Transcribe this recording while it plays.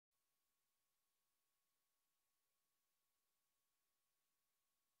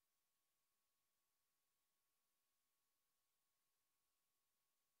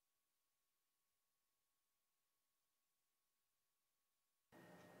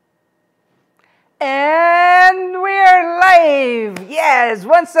And we're live! Yes,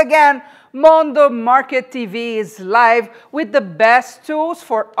 once again, Mondo Market TV is live with the best tools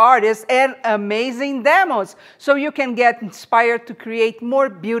for artists and amazing demos so you can get inspired to create more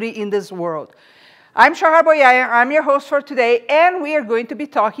beauty in this world. I'm Shahar Boyaya, I'm your host for today, and we are going to be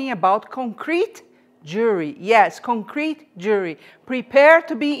talking about concrete jewelry. Yes, concrete jewelry. Prepare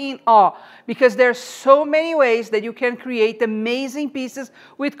to be in awe because there's so many ways that you can create amazing pieces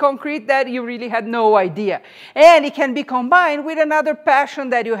with concrete that you really had no idea. And it can be combined with another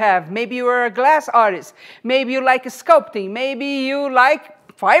passion that you have. Maybe you are a glass artist. Maybe you like sculpting. Maybe you like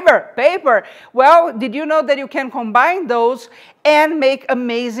fiber, paper. Well, did you know that you can combine those and make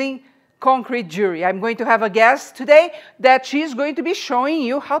amazing concrete jewelry? I'm going to have a guest today that she's going to be showing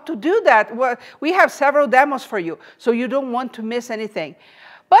you how to do that. Well, we have several demos for you, so you don't want to miss anything.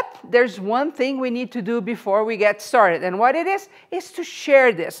 But there's one thing we need to do before we get started, and what it is to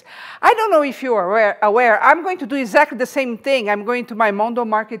share this. I don't know if you are aware, I'm going to do exactly the same thing. I'm going to my Mondo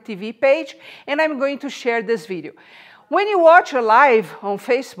Market TV page, and I'm going to share this video. When you watch a live on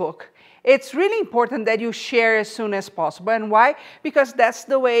Facebook, it's really important that you share as soon as possible. And why? Because that's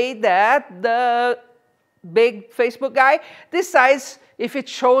the way that the big Facebook guy decides if it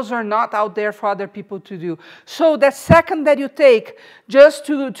shows or not out there for other people to do. So the second that you take just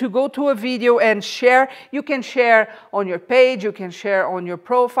to go to a video and share, you can share on your page, you can share on your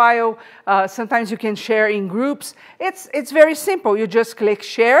profile, sometimes you can share in groups. It's very simple. You just click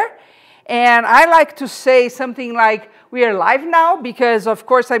share. And I like to say something like, we are live now, because of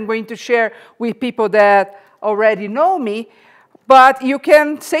course I'm going to share with people that already know me, but you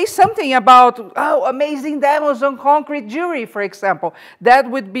can say something about, oh, amazing demos on concrete jewelry, for example. That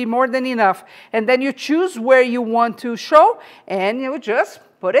would be more than enough. And then you choose where you want to show, and you just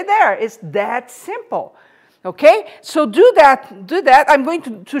put it there. It's that simple. Okay, so do that. I'm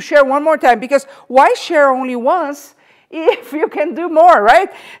going to share one more time, because why share only once if you can do more,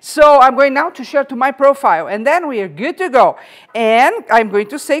 right? So I'm going now to share to my profile, and then we are good to go. And I'm going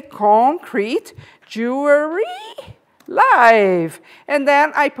to say concrete jewelry live. And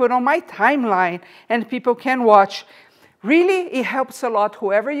then I put on my timeline, and people can watch. Really, it helps a lot.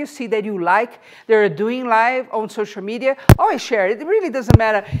 Whoever you see that you like, they're doing live on social media, always share it. It really doesn't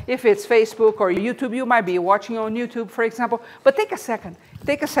matter if it's Facebook or YouTube. You might be watching on YouTube, for example. But take a second.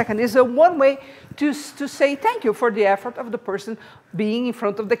 Take a second. It's a one way to say thank you for the effort of the person being in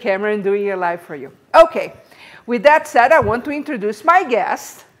front of the camera and doing it live for you. Okay. With that said, I want to introduce my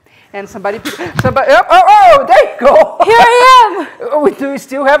guest. And somebody, oh, there you go. Here I am. Do we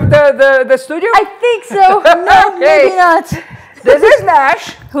still have the studio? I think so. No, okay. Maybe not. This is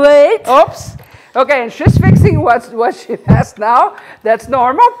Nash. Wait. Oops. Okay, and she's fixing what she has now. That's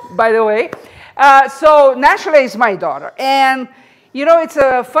normal, by the way. So Nashla is my daughter. And, you know, it's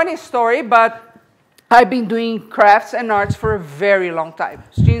a funny story, but I've been doing crafts and arts for a very long time.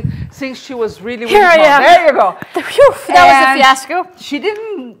 Since she was really small. There you go. Whew, that was a fiasco. She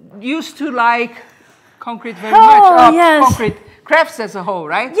didn't used to like concrete very much. Yes. Concrete crafts as a whole,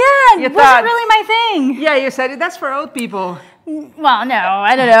 right? Yeah, it wasn't really my thing. Yeah, you said it. That's for old people. Well, no,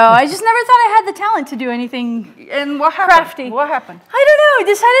 I don't know. I just never thought I had the talent to do anything and what happened? crafty. What happened? I don't know. I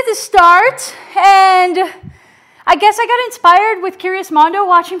decided to start, and I guess I got inspired with Curious Mondo,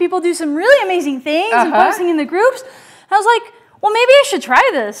 watching people do some really amazing things and posting in the groups. I was like, well, maybe I should try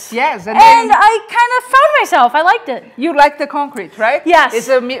this. Yes. And I kind of found myself. I liked it. You like the concrete, right? Yes.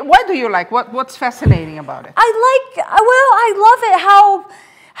 What do you like? What's fascinating about it? I love it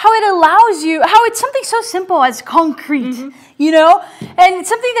how it allows you, how it's something so simple as concrete, you know? And it's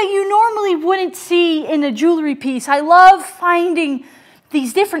something that you normally wouldn't see in a jewelry piece. I love finding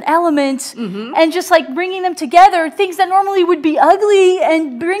these different elements and just like bringing them together, things that normally would be ugly,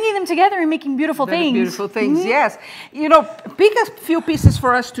 and bringing them together and making beautiful things. Beautiful things, yes. You know, pick a few pieces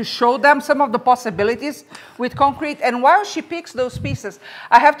for us to show them some of the possibilities with concrete. And while she picks those pieces,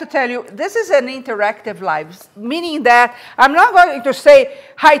 I have to tell you, this is an interactive live, meaning that I'm not going to say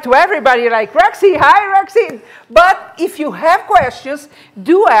hi to everybody like, Roxy, hi, Roxy. But if you have questions,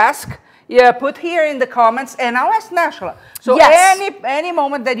 do ask. Yeah, put here in the comments, and I'll ask Nashla. So yes. any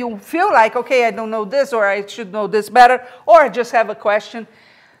moment that you feel like, okay, I don't know this, or I should know this better, or I just have a question,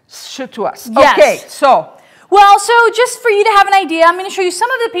 shoot to us. Yes. Okay, so. Well, so just for you to have an idea, I'm going to show you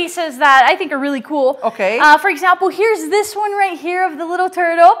some of the pieces that I think are really cool. Okay. For example, here's this one right here of the little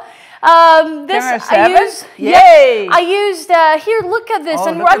turtle. This Yay! I used here. Look at this,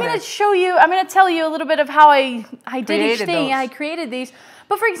 and I'm going to show you. I'm going to tell you a little bit of how I did each thing. I created these.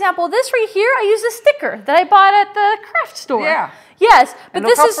 But for example, this right here, I use a sticker that I bought at the craft store. Yeah. Yes, but And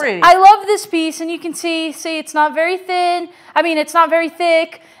this look how is, pretty. I love this piece, and you can see it's not very thin. I mean, it's not very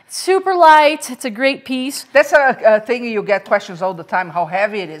thick. It's super light. It's a great piece. That's a thing you get questions all the time, how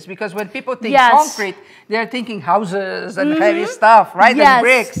heavy it is. Because when people think Yes. concrete, they're thinking houses and heavy stuff, right? Yes. And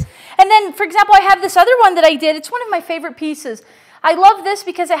bricks. And then, for example, I have this other one that I did. It's one of my favorite pieces. I love this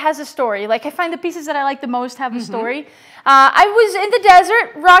because it has a story. Like, I find the pieces that I like the most have a story. I was in the desert,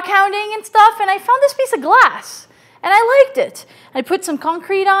 rock hounding and stuff, and I found this piece of glass. And I liked it. I put some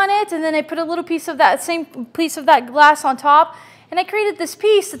concrete on it, and then I put a little piece of that, same piece of that glass on top, and I created this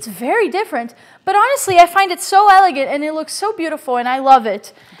piece that's very different. But honestly, I find it so elegant, and it looks so beautiful, and I love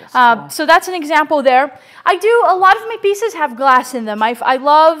it. Cool. So that's an example there. A lot of my pieces have glass in them. I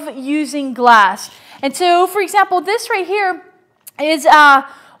love using glass. And so, for example, this right here is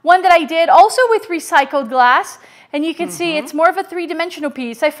one that I did also with recycled glass. And you can see it's more of a three-dimensional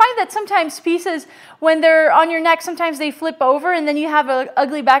piece. I find that sometimes pieces, when they're on your neck, sometimes they flip over and then you have an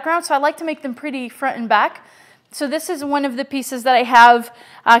ugly background. So I like to make them pretty front and back. So this is one of the pieces that I have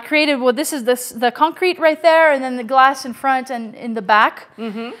created. Well, this is the concrete right there, and then the glass in front and in the back.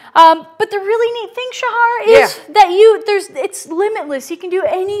 But the really neat thing, Shahar, is that it's limitless. You can do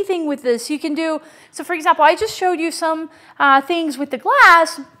anything with this. You can do, so for example, I just showed you some things with the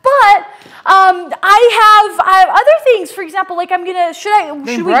glass, but I have other things. For example, like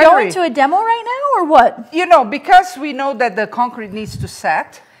should we go into a demo right now or what? You know, because we know that the concrete needs to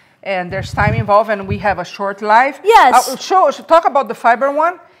set, and there's time involved, and we have a short life. Yes. Talk about the fiber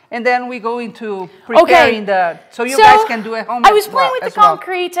one, and then we go into preparing so you guys can do it home. I was playing with the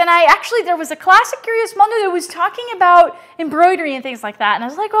concrete, and there was a classic Curious Mondo that was talking about embroidery and things like that, and I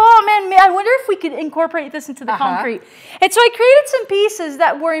was like, oh man, I wonder if we could incorporate this into the concrete. And so I created some pieces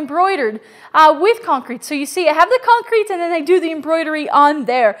that were embroidered with concrete. So you see, I have the concrete, and then I do the embroidery on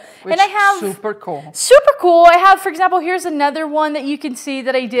there. Which and I have super cool. Super cool. I have, for example, here's another one that you can see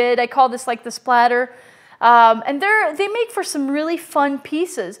that I did. I call this like the splatter. And they make for some really fun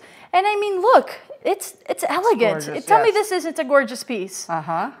pieces. And I mean, look, it's elegant. Gorgeous, Tell me this isn't a gorgeous piece.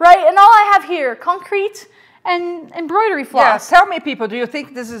 Right? And all I have here, concrete and embroidery floss. Yeah, tell me, people, do you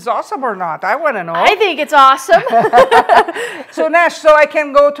think this is awesome or not? I want to know. I think it's awesome. So Nash, so I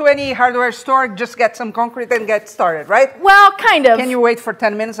can go to any hardware store, just get some concrete and get started, right? Well, kind of. Can you wait for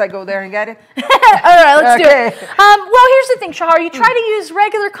 10 minutes? I go there and get it? All right, let's do it. Well, here's the thing, Shahar. You try to use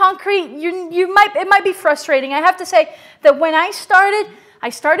regular concrete, it might be frustrating. I have to say that when I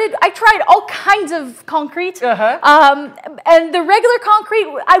tried all kinds of concrete, and the regular concrete,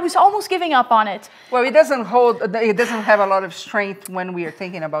 I was almost giving up on it. Well, it doesn't have a lot of strength when we are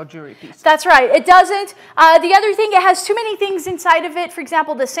thinking about jewelry pieces. That's right, it doesn't. The other thing, it has too many things inside of it, for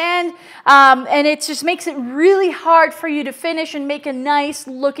example, the sand, and it just makes it really hard for you to finish and make a nice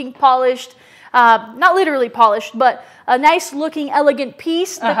looking polished, not literally polished, but a nice looking elegant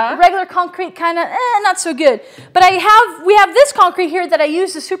piece. The regular concrete kind of not so good. But we have this concrete here that I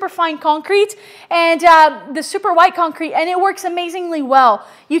use, the super fine concrete and the super white concrete, and it works amazingly well.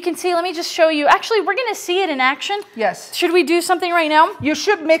 You can see, let me just show you. Actually, we're going to see it in action. Yes. Should we do something right now? You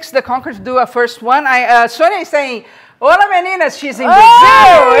should mix the concrete to do a first one. Sonia is saying, hola meninas, she's in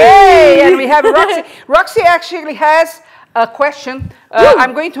Brazil. Hey! And we have Roxy. Roxy actually has a question.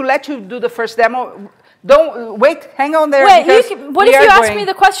 I'm going to let you do the first demo. Don't wait, hang on there. Wait, what if you ask me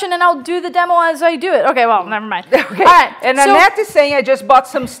the question and I'll do the demo as I do it? Okay, well, never mind. Okay. All right. And Annette is saying, I just bought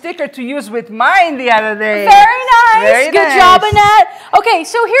some sticker to use with mine the other day. Very nice. Very Good nice. job, Annette. Okay,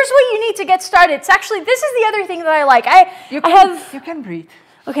 so here's what you need to get started. It's actually, this is the other thing that I like. You can breathe.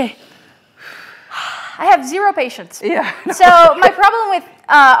 Okay. I have zero patience. Yeah. So my problem with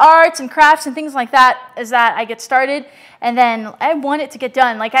arts and crafts and things like that is that I get started and then I want it to get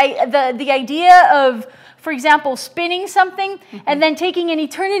done. Like the idea of, for example, spinning something and then taking an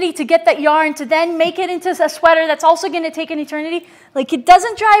eternity to get that yarn to then make it into a sweater that's also going to take an eternity, like it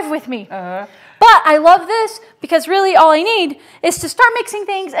doesn't drive with me. But I love this because really all I need is to start mixing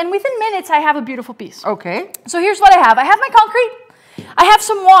things, and within minutes I have a beautiful piece. Okay. So here's what I have. I have my concrete. I have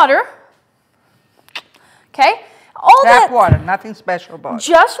some water. Okay. Tap water, nothing special about it.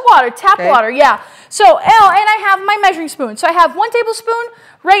 Just water, tap water, yeah. So, and I have my measuring spoon. So I have 1 tablespoon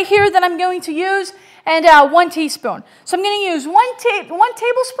right here that I'm going to use, and 1 teaspoon. So I'm going to use one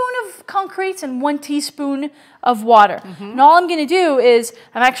tablespoon of concrete and 1 teaspoon of water. And all I'm going to do is,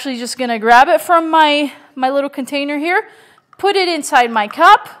 I'm actually just going to grab it from my little container here, put it inside my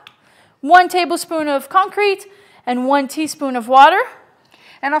cup, 1 tablespoon of concrete, and 1 teaspoon of water.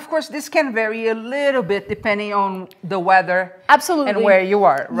 And of course, this can vary a little bit depending on the weather. Absolutely. And where you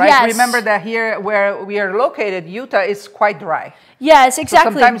are, right? Yes. Remember that here where we are located, Utah is quite dry. Yes,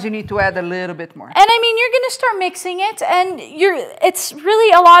 exactly. So sometimes you need to add a little bit more. And I mean, you're going to start mixing it, and it's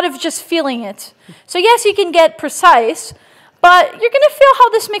really a lot of just feeling it. So yes, you can get precise, but you're going to feel how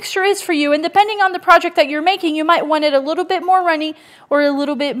this mixture is for you. And depending on the project that you're making, you might want it a little bit more runny or a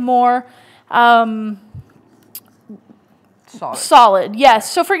little bit more solid.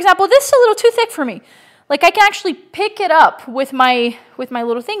 Yes. So for example, this is a little too thick for me. Like I can actually pick it up with my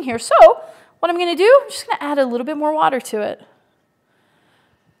little thing here. So what I'm going to do, I'm just going to add a little bit more water to it.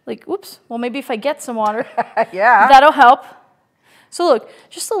 Like, oops, well, maybe if I get some water, yeah, that'll help. So look,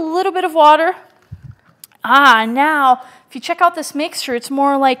 just a little bit of water. Now, if you check out this mixture, it's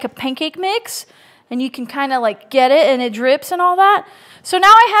more like a pancake mix, and you can kind of like get it, and it drips and all that. So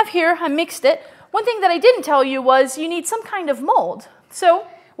now I have here, I mixed it. One thing that I didn't tell you was you need some kind of mold. So,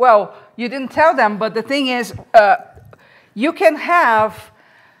 well, you didn't tell them, but the thing is, you can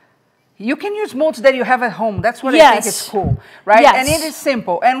use molds that you have at home. That's what I think is cool, right? Yes. And it is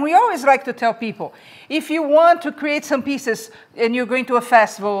simple. And we always like to tell people, if you want to create some pieces and you're going to a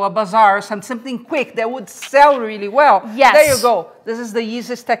festival, a bazaar, or something quick that would sell really well, yes, there you go. This is the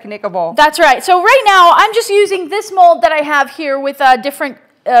easiest technique of all. That's right. So right now, I'm just using this mold that I have here with different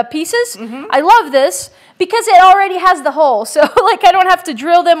pieces. I love this because it already has the hole. So like I don't have to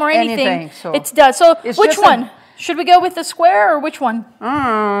drill them or anything. So it's done. So which one? Should we go with the square or which one?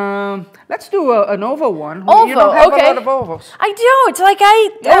 Let's do an oval one. Oval, you don't have a lot of ovals. I do. It's like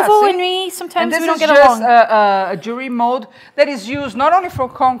oval and me, sometimes we don't get along. And this is just a jewelry mold that is used not only for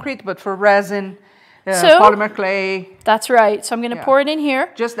concrete, but for resin, polymer clay. That's right. So I'm going to pour it in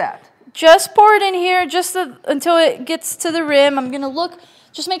here. Just that. Just pour it in here just until it gets to the rim. I'm going to look.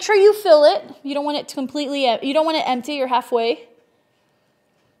 Just make sure you fill it. You don't want it completely, you don't want it empty or halfway.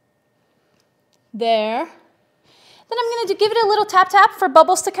 There. Then I'm going to give it a little tap tap for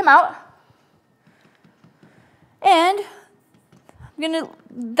bubbles to come out. And I'm going to,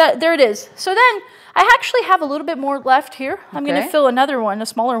 there it is. So then I actually have a little bit more left here. I'm going to fill another one, a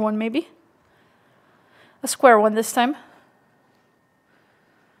smaller one maybe. A square one this time.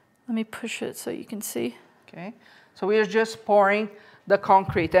 Let me push it so you can see. Okay. So we are just pouring the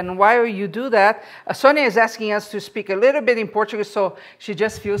concrete. And while you do that, Sonia is asking us to speak a little bit in Portuguese, so she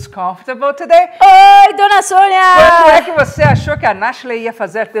just feels comfortable today. Oi, Dona Sônia! Quando é que você achou que a Nashla ia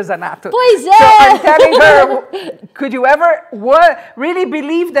fazer artesanato? Pois é! So I'm telling her, could you ever really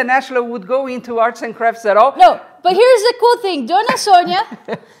believe that Nashla would go into arts and crafts at all? No, but here's the cool thing. Dona Sônia,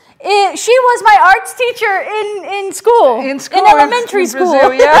 she was my arts teacher in school. In elementary school.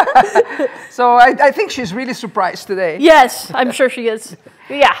 Brazil, yeah. So I think she's really surprised today. Yes, I'm sure she is.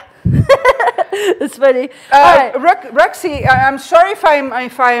 Yeah. It's funny. Roxy, I'm sorry if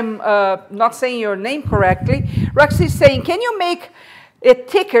I'm not saying your name correctly. Roxy is saying, can you make it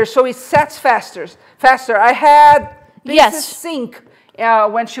thicker so it sets faster? I had this sink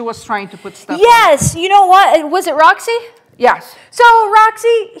when she was trying to put stuff on. You know what? Was it Roxy? Yes. So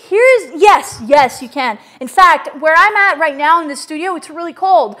Roxy, yes, you can. In fact, where I'm at right now in the studio, it's really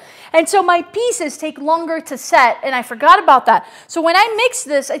cold. And so my pieces take longer to set, and I forgot about that. So when I mix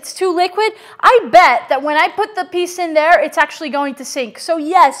this, it's too liquid. I bet that when I put the piece in there, it's actually going to sink. So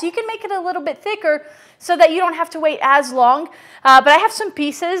yes, you can make it a little bit thicker so that you don't have to wait as long. But I have some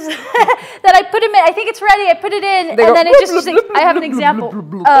pieces that I put them in. I think it's ready. I put it in, and then it just, I have an example.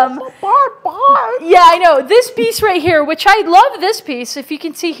 Yeah, I know. This piece right here, which I love this piece, if you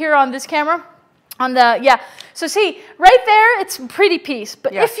can see here on this camera. So see, right there, it's a pretty piece.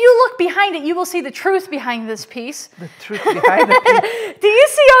 But if you look behind it, you will see the truth behind this piece. The truth behind the piece. Do you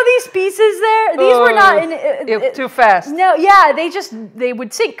see all these pieces there? These were not too fast. No, yeah, they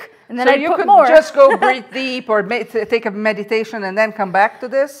would sink. And then so I'd you put could more. just go breathe deep or take a meditation and then come back to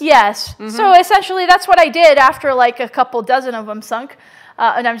this? Yes. So essentially that's what I did after like a couple dozen of them sunk.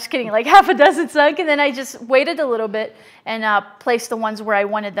 And I'm just kidding, like half a dozen sunk. And then I just waited a little bit and placed the ones where I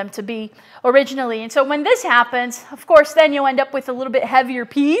wanted them to be originally. And so when this happens, of course, then you'll end up with a little bit heavier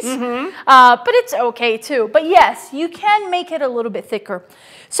piece. But it's okay too. But yes, you can make it a little bit thicker.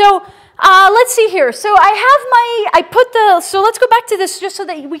 So let's see here. So so let's go back to this just so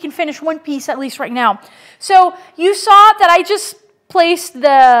that we can finish one piece at least right now. So you saw that I just placed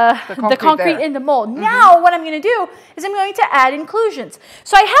the concrete in the mold. Now what I'm going to do is I'm going to add inclusions.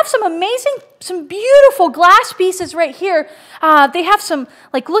 So I have some beautiful glass pieces right here. They have some,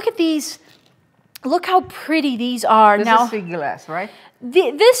 like, look at these. Look how pretty these are. This is fig glass, right?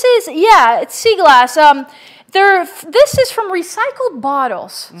 This is, yeah, it's sea glass. This is from recycled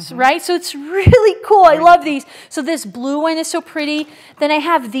bottles, right? So it's really cool. I love these. So this blue one is so pretty. Then I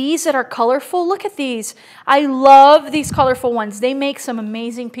have these that are colorful. Look at these. I love these colorful ones. They make some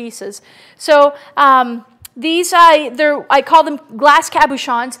amazing pieces. So these, I call them glass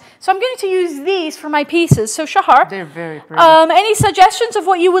cabochons. So I'm going to use these for my pieces. So Shahar, they're very pretty. Any suggestions of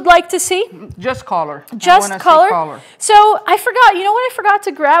what you would like to see? Just color. Just color. So I forgot, you know what I forgot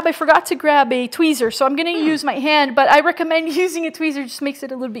to grab? I forgot to grab a tweezer. So I'm going to use my hand, but I recommend using a tweezer. It just makes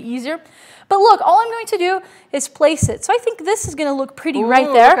it a little bit easier. But look, all I'm going to do is place it. So I think this is going to look pretty right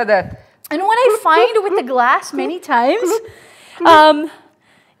there. Look at that. And what I find with the glass many times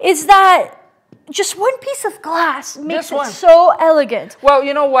is that just one piece of glass makes it so elegant. Well,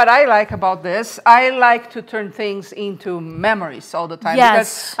 you know what I like about this? I like to turn things into memories all the time.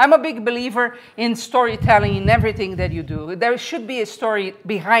 Yes. Because I'm a big believer in storytelling in everything that you do. There should be a story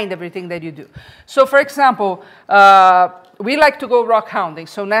behind everything that you do. So, for example, we like to go rock hounding.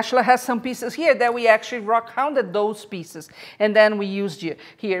 So Nashla has some pieces here that we actually rock hounded those pieces. And then we used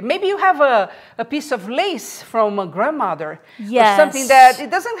here. Maybe you have a piece of lace from a grandmother. Yes. Or something that it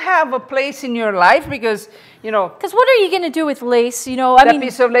doesn't have a place in your life because, you know. Because what are you going to do with lace? You know, I mean,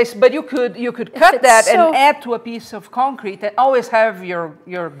 piece of lace. But you could cut that and add to a piece of concrete and always have your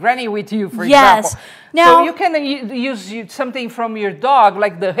granny with you, for example. Now, so you can use something from your dog,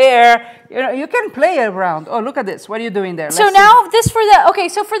 like the hair. You know, you can play around. Oh, look at this. What are you doing there? So now this for the, okay,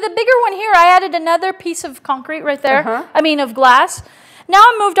 so for the bigger one here, I added another piece of concrete right there. I mean, of glass. Now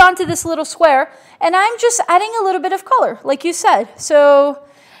I moved on to this little square, and I'm just adding a little bit of color, like you said. So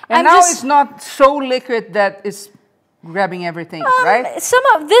and now it's not so liquid that it's grabbing everything, right? Some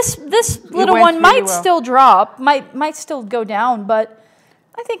of this little one might still drop, might still go down, but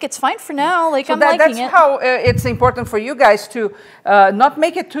I think it's fine for now. Like, so I'm liking it. That's how it's important for you guys to not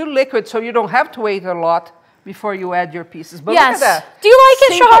make it too liquid, so you don't have to wait a lot before you add your pieces. But look at that. Do you like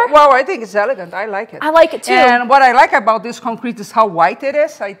it, Shahar? Wow, I think it's elegant. I like it. I like it too. And what I like about this concrete is how white it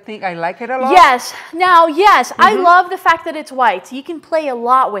is. I think I like it a lot. Yes. Now, yes, I love the fact that it's white. You can play a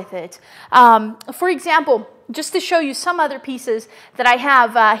lot with it. For example, just to show you some other pieces that I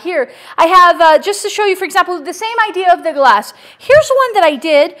have here. I have, just to show you, for example, the same idea of the glass. Here's one that I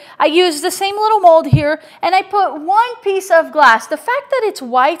did. I used the same little mold here, and I put one piece of glass. The fact that it's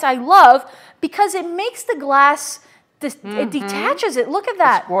white, I love, because it makes the glass, it detaches it. Look at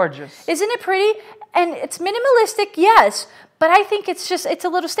that. It's gorgeous. Isn't it pretty? And it's minimalistic, yes. But I think it's a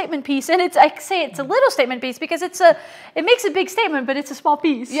little statement piece. And I say it's a little statement piece because it makes a big statement, but it's a small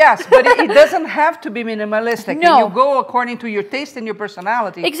piece. Yes, but it doesn't have to be minimalistic. No. And you go according to your taste and your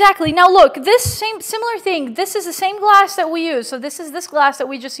personality. Exactly. Now look, this similar thing, this is the same glass that we use. So this is this glass that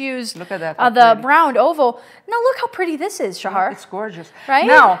we just used. Look at that. The brown oval. Now look how pretty this is, Shahar. It's gorgeous. Right?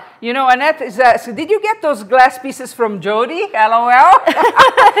 Now, you know, Annette, so did you get those glass pieces from Jody? LOL?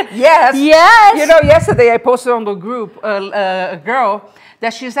 Yes. Yes. You know, yesterday I posted on the group a girl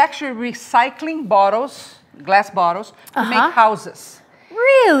that she's actually recycling bottles, glass bottles, to make houses.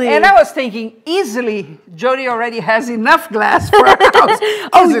 Really? And I was thinking, easily, Jody already has enough glass for a house.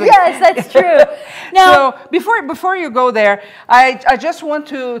 Oh, yes, that's true. Now, so before you go there, I just want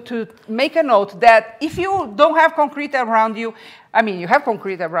to make a note that if you don't have concrete around you, I mean, you have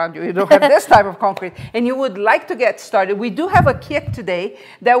concrete around you, you don't have this type of concrete, and you would like to get started, we do have a kit today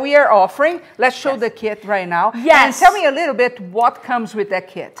that we are offering. Let's show the kit right now. Yes. And tell me a little bit what comes with that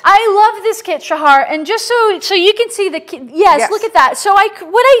kit. I love this kit, Shahar, and just so you can see the kit, yes, look at that. So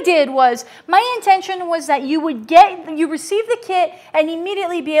what I did was, my intention was that you receive the kit and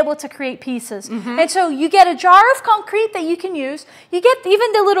immediately be able to create pieces. And so you get a jar of concrete that you can use, you get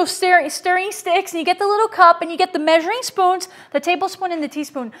even the little stirring sticks, and you get the little cup, and you get the measuring spoons, the tablespoon and the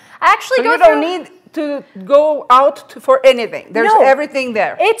teaspoon. I actually you don't need to go out for anything. There's everything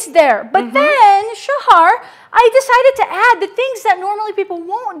there. It's there. But then, Shahar, I decided to add the things that normally people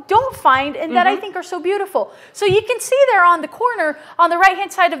don't find and that I think are so beautiful. So you can see there on the corner, on the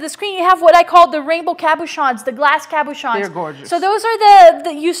right-hand side of the screen, you have what I call the rainbow cabochons, the glass cabochons. They're gorgeous. So those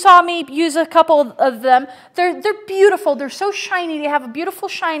are you saw me use a couple of them. They're beautiful. They're so shiny. They have a beautiful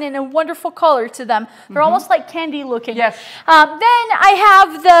shine and a wonderful color to them. They're almost like candy looking. Yes. Then I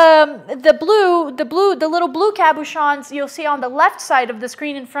have the little blue cabochons you'll see on the left side of the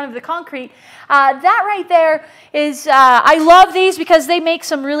screen in front of the concrete. That right there is, I love these because they make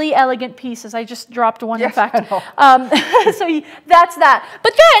some really elegant pieces. I just dropped one, in fact. So that's that.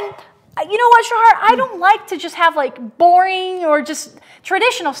 But then, you know what, Shahar? I don't like to just have like boring or just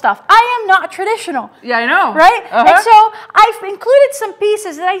traditional stuff. I am not traditional. Yeah, I know. Right? And so I've included some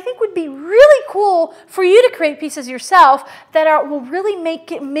pieces that I think would be really cool for you to create pieces yourself that will really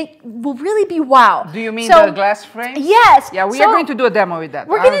will really be wow. Do you mean the glass frame? Yes. Yeah, we are going to do a demo with that.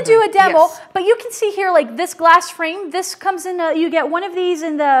 We're going to do a demo, but you can see here like this glass frame. This comes in you get one of these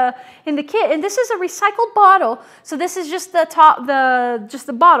in the kit, and this is a recycled bottle. So this is just the top, just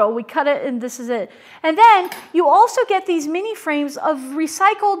the bottle. We cut it, and this is it. And then you also get these mini frames of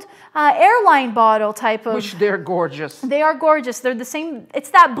recycled airline bottle type of. Which they're gorgeous. They are gorgeous. They're the same. It's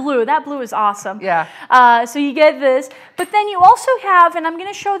that blue. That blue is awesome. Yeah. So you get this, but then you also have, and I'm going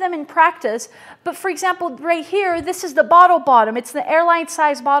to show them in practice. But for example, right here, this is the bottle bottom. It's the airline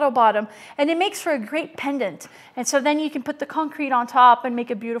size bottle bottom, and it makes for a great pendant. And so then you can put the concrete on top and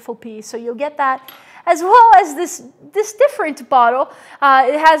make a beautiful piece. So you'll get that, as well as this different bottle.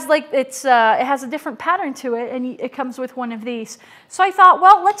 It has a different pattern to it, and it comes with one of these. So I thought,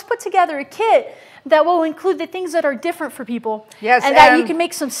 well, let's put together a kit that will include the things that are different for people. Yes, and that you can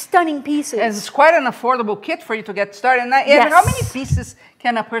make some stunning pieces. And it's quite an affordable kit for you to get started. And how many pieces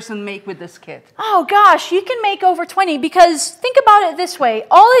can a person make with this kit? Oh gosh, you can make over 20, because think about it this way.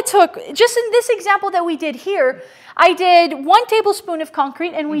 All it took, just in this example that we did here, I did 1 tablespoon of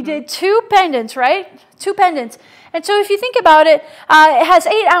concrete, and we did 2 pendants, right? 2 pendants. And so if you think about it, it has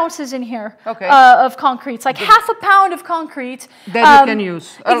 8 ounces in here of concrete. It's like half a pound of concrete. That you can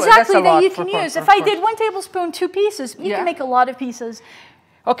use. Exactly, that you can use. If I did 1 tablespoon, 2 pieces, you can make a lot of pieces.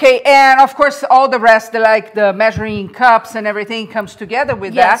 Okay, and of course, all the rest, like the measuring cups and everything comes together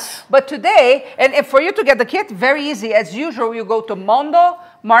with that. But today, and for you to get the kit, very easy. As usual, you go to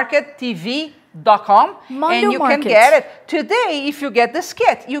mondomarkettv.com and you can get it. Today, if you get this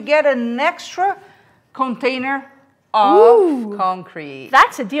kit, you get an extra container of concrete.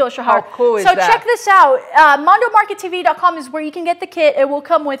 That's a deal, Shahar. How cool is that? So check this out. MondoMarketTV.com is where you can get the kit. It will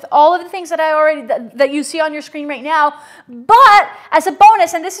come with all of the things that you see on your screen right now. But as a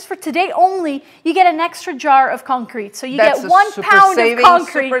bonus, and this is for today only, you get an extra jar of concrete. So you get 1 pound of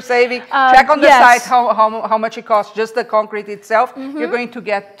concrete. Super saving. Check on the site how much it costs, just the concrete itself. You're going to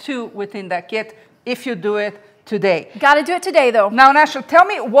get 2 within that kit if you do it today. Got to do it today, though. Now, Nasha, tell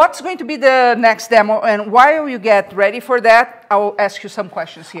me what's going to be the next demo, and while you get ready for that, I will ask you some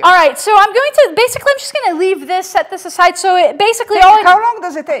questions here. All right, so I'm just going to leave this, set this aside. So it basically, how long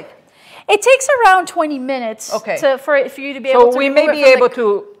does it take? It takes around 20 minutes for you to be able to. So we may be able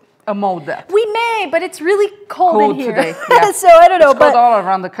to mold that. We may, but it's really cold in here today. Yeah. So I don't know. It's cold all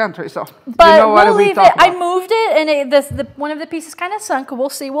around the country, so but you know what we'll leave it. about. I moved it, and one of the pieces kind of sunk. We'll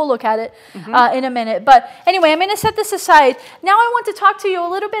see. We'll look at it in a minute. But anyway, I'm going to set this aside. Now I want to talk to you a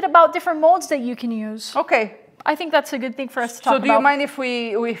little bit about different molds that you can use. Okay. I think that's a good thing for us to talk about. So do you mind if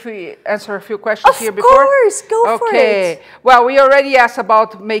we answer a few questions here before? Of course, go for it. Okay. Well, we already asked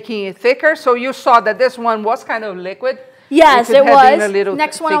about making it thicker. So you saw that this one was kind of liquid. Yes, it was.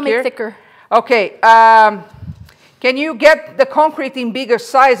 Next one I'll make thicker. Okay. Can you get the concrete in bigger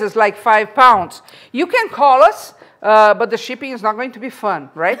sizes, like 5 pounds? You can call us. But the shipping is not going to be fun,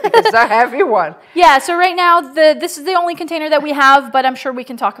 right? Because it's a heavy one. Yeah, so right now, this is the only container that we have, but I'm sure we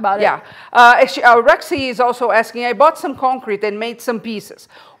can talk about it. Yeah. Actually, Rexy is also asking, I bought some concrete and made some pieces.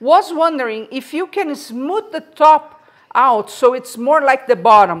 Was wondering if you can smooth the top out so it's more like the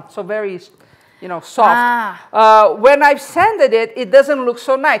bottom, so very, soft. When I've sanded it, it doesn't look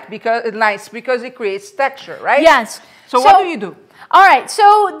so nice because it creates texture, right? Yes. So what do you do? All right,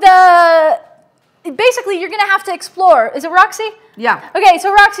 so basically, you're going to have to explore. Is it Roxy? Yeah. Okay,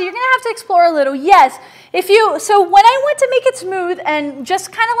 so Roxy, you're going to have to explore a little. Yes. So when I want to make it smooth and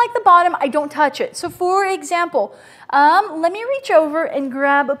just kind of like the bottom, I don't touch it. So for example, let me reach over and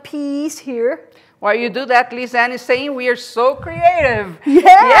grab a piece here. While you do that, Lisanne is saying we are so creative. Yeah.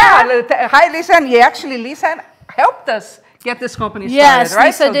 Yeah. Hi, Lisanne. Yeah, actually, Lisanne helped us get this company started, yes, right?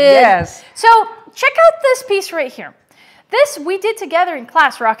 Lisa did. Yes. So check out this piece right here. This we did together in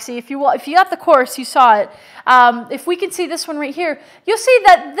class, Roxy. If you got the course, you saw it. If we can see this one right here, you'll see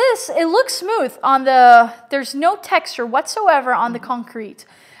that it looks smooth on there's no texture whatsoever on the concrete.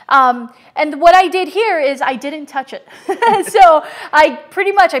 And what I did here is I didn't touch it. So I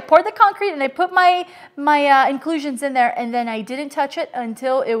poured the concrete and I put my inclusions in there, and then I didn't touch it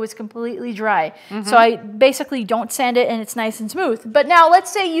until it was completely dry. So I basically don't sand it, and it's nice and smooth. But now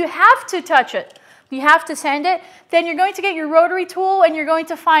let's say you have to touch it. You have to sand it, then you're going to get your rotary tool and you're going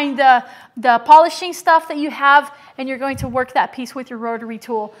to find the polishing stuff that you have, and you're going to work that piece with your rotary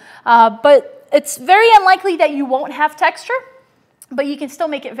tool. But it's very unlikely that you won't have texture, but you can still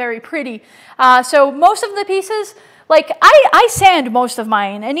make it very pretty. So most of the pieces, like I sand most of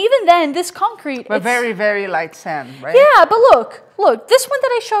mine, and even then, this concrete. But very, very light sand, right? Yeah, but look, this one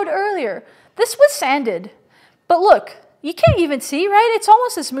that I showed earlier, this was sanded. But look, you can't even see, right? It's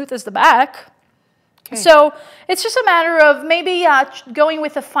almost as smooth as the back. Okay. So it's just a matter of maybe going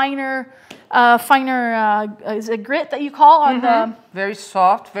with a finer is it grit that you call on the... Very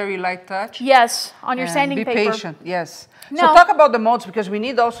soft, very light touch. Yes, on your sanding paper. Be patient, yes. No. So talk about the molds, because we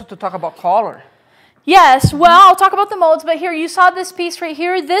need also to talk about color. Yes, well, I'll talk about the molds, but here, you saw this piece right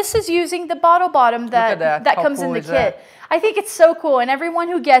here. This is using the bottle bottom that comes in the kit. I think it's so cool, and everyone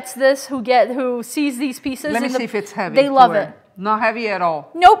who gets this, who sees these pieces, let me see if it's heavy. They love it. Not heavy at all.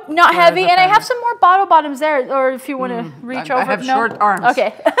 Nope, not heavy. And I have some more bottle bottoms there, or if you want to reach over. I have short arms.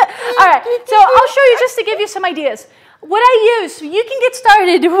 Okay. All right. So I'll show you just to give you some ideas. What I use, you can get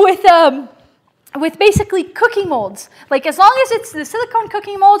started with basically cookie molds. Like, as long as it's the silicone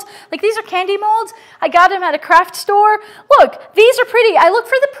cookie molds, like these are candy molds. I got them at a craft store. Look, these are pretty. I look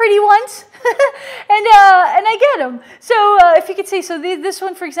for the pretty ones, and I get them. So if you can see, so this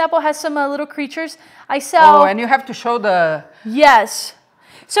one, for example, has some little creatures. I sell. Oh, and you have to show the. Yes.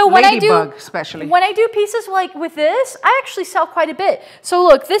 So when I do pieces like with this, I actually sell quite a bit. So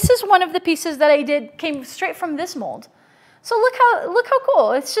look, this is one of the pieces that I did, came straight from this mold. So look how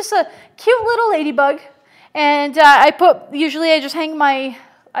cool. It's just a cute little ladybug. And usually I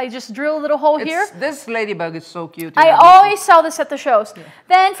just drill a little hole here. This ladybug is so cute. I always sell this at the shows. Yeah.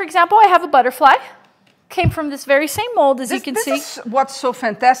 Then, for example, I have a butterfly. Came from this very same mold, as you can see. This is what's so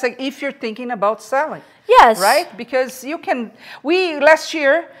fantastic if you're thinking about selling. Yes. Right? Because you can, last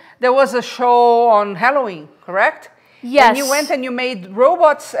year, there was a show on Halloween, correct? Yes. And you went and you made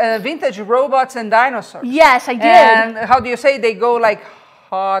robots, vintage robots and dinosaurs. Yes, I did. And how do you say they go like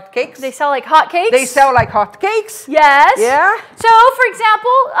hot cakes? They sell like hot cakes? They sell like hot cakes? Yes. Yeah. So, for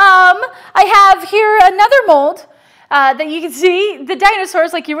example, I have here another mold that you can see, the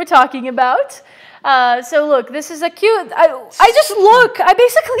dinosaurs like you were talking about. So look, this is a cute, I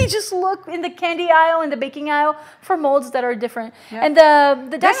basically just look in the candy aisle and the baking aisle for molds that are different. Yeah. And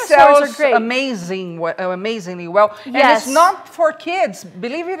the dinosaurs are great. Amazingly well. And it's not for kids,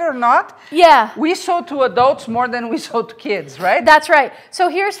 believe it or not. Yeah. We sold to adults more than we sold to kids, right? That's right. So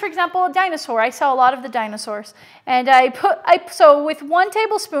here's, for example, a dinosaur. I sell a lot of the dinosaurs. And so with 1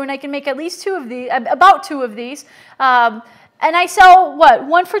 tablespoon, I can make at least 2 of these, about 2 of these. And I sell, what,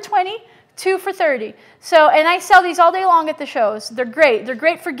 1 for 20? 2 for 30. So, and I sell these all day long at the shows. They're great. They're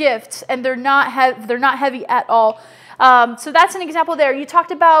great for gifts, and they're not heavy at all. So that's an example there. You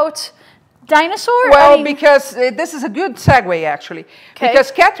talked about dinosaur. Well, because this is a good segue actually. Okay.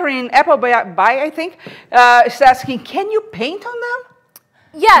 Because Catherine Appleby, I think, is asking, can you paint on them?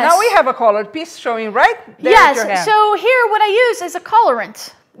 Yes. Now we have a colored piece showing right there. Yes. So here, what I use is a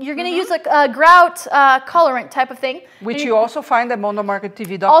colorant. You're going to use like a grout colorant type of thing. Which you also find at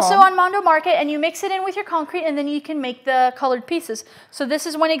MondoMarketTV.com. Also on Mondo Market, and you mix it in with your concrete, and then you can make the colored pieces. So this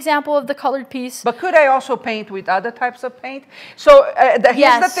is one example of the colored piece. But could I also paint with other types of paint? So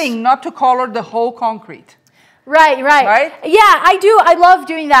here's the thing, not to color the whole concrete. Right, right. Right? Yeah, I do. I love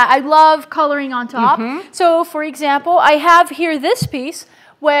doing that. I love coloring on top. So for example, I have here this piece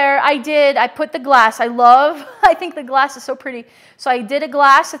where I put the glass. I think the glass is so pretty. So I did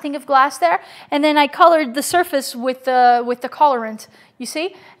a thing of glass there, and then I colored the surface with the colorant. You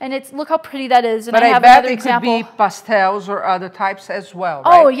see? And look how pretty that is. And but I have bet another it example. Could be pastels or other types as well,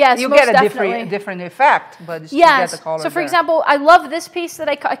 right? Oh, yes, you most get a definitely. different effect, but you get the color. So for example, I love this piece that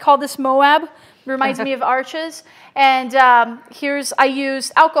I call this Moab. Reminds me of arches. And I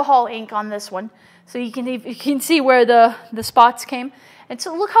used alcohol ink on this one. So you can see where the spots came. And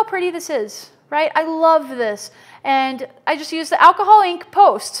so look how pretty this is, right? I love this. And I just used the alcohol ink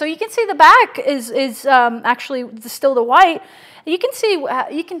post. So you can see the back is actually still the white. You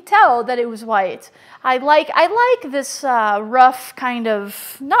can tell that it was white. I like this rough kind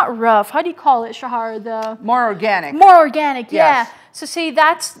of, not rough, how do you call it, Shahar? More organic. More organic, yes. Yeah. So see,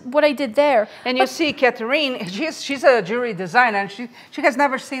 that's what I did there. And you see, Catherine, she's a jewelry designer, and she has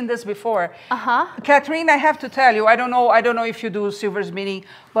never seen this before. Catherine, I have to tell you, I don't know if you do silver smithing,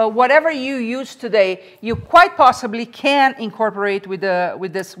 but whatever you use today, you quite possibly can incorporate with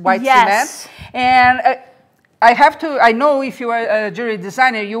this white cement. And I know if you are a jewelry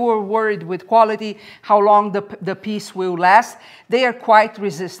designer, you were worried with quality, how long the piece will last. They are quite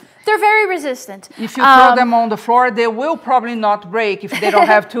resistant. They're very resistant. If you throw them on the floor, they will probably not break if they don't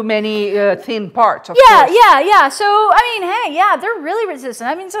have too many thin parts, of course. Yeah. So, I mean, hey, yeah, they're really resistant.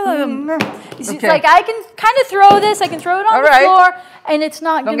 I mean, so it's like I can kind of throw this, I can throw it on the floor, and it's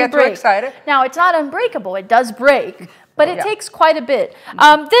not going to break. Don't get too excited. Now, it's not unbreakable. It does break. but it takes quite a bit.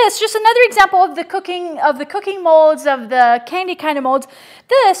 This, just another example of the cooking molds, of the candy kind of molds.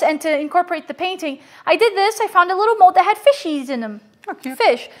 This, and to incorporate the painting, I did this. I found a little mold that had fishies in them. Oh, cute.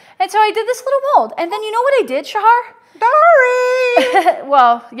 Fish. And so I did this little mold. And then you know what I did, Shahar? Dory!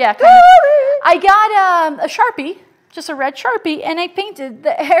 Well, yeah, kind of. I got a Sharpie, just a red Sharpie, and I painted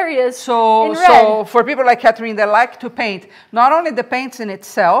the areas in red. So for people like Catherine that like to paint, not only the paints in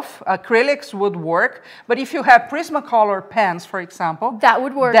itself, acrylics would work, but if you have Prismacolor pens, for example, that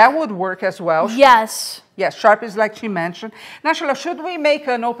would work. That would work as well. Yes. Yes, Sharpies like she mentioned. Now, Sheila, should we make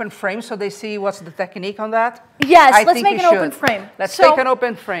an open frame so they see what's the technique on that? Yes, let's make an open frame. Let's make an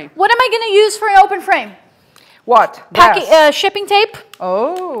open frame. What am I going to use for an open frame? What? Shipping tape.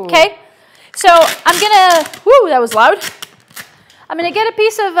 Oh. Okay. So I'm going to, whoo, that was loud. I'm going to get a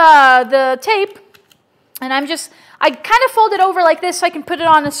piece of the tape, and I kind of fold it over like this so I can put it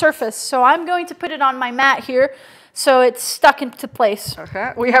on a surface. So I'm going to put it on my mat here, so it's stuck into place.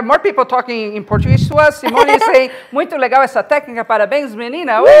 Okay. We have more people talking in Portuguese to us. Simone is saying, muito legal essa técnica, parabéns,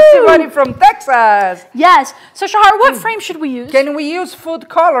 menina. Woo! Simone from Texas. Yes. So, Shahar, what frame should we use? Can we use food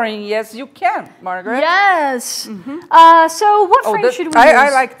coloring? Yes, you can, Margaret. Yes. So, what frame should we use? I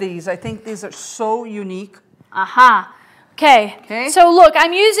like these. I think these are so unique. Aha. Okay. So, look,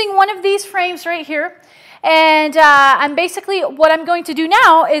 I'm using one of these frames right here. And I'm basically, what I'm going to do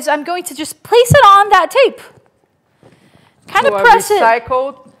now is I'm going to just place it on that tape. Kind of press it. A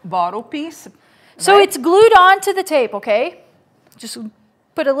recycled bottle piece. So it's glued onto the tape, okay? Just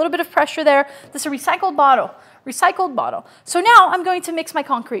put a little bit of pressure there. This is a recycled bottle. Recycled bottle. So now I'm going to mix my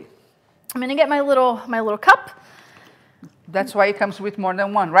concrete. I'm going to get my little cup. That's why it comes with more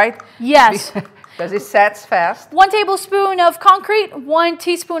than one, right? Yes. Because it sets fast. 1 tablespoon of concrete, 1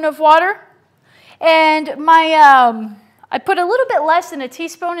 teaspoon of water. And my I put a little bit less than a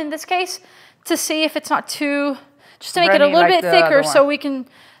teaspoon in this case to see if it's not too... Just to make it a little bit thicker so we can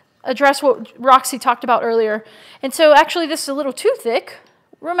address what Roxy talked about earlier. And so actually this is a little too thick.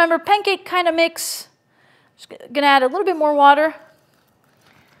 Remember, pancake kind of mix. Just going to add a little bit more water.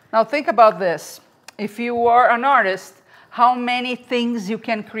 Now think about this. If you are an artist, how many things you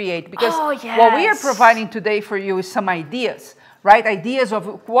can create? Because what we are providing today for you is some ideas. Right? Ideas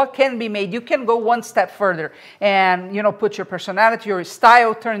of what can be made. You can go one step further and, you know, put your personality, your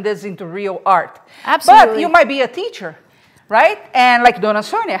style, turn this into real art. Absolutely. But you might be a teacher, right? And like Dona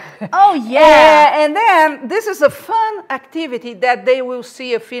Sonia. Oh, yeah. And then this is a fun activity that they will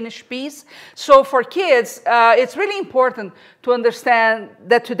see a finished piece. So for kids, it's really important to understand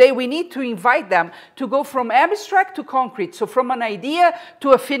that today we need to invite them to go from abstract to concrete. So from an idea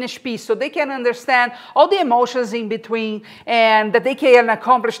to a finished piece, so they can understand all the emotions in between and that they can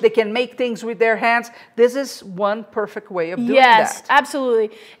accomplish, they can make things with their hands. This is one perfect way of doing that. Yes,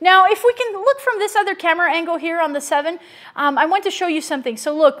 absolutely. Now, if we can look from this other camera angle here on the 7, I want to show you something.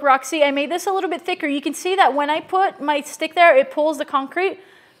 So look, Roxy, I made this a little bit thicker. You can see that when I put my stick there, it pulls the concrete.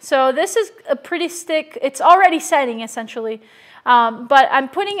 So this is a pretty thick, it's already setting essentially. But I'm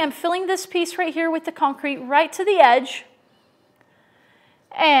filling this piece right here with the concrete right to the edge.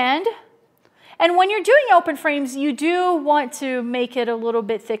 And when you're doing open frames, you do want to make it a little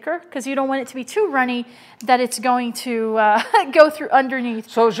bit thicker because you don't want it to be too runny that it's going to go through underneath.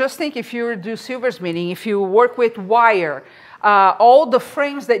 So just think if you do silversmithing, if you work with wire, all the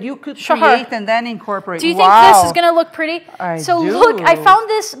frames that you could create and then incorporate. Do you think this is going to look pretty? I do. Look, I found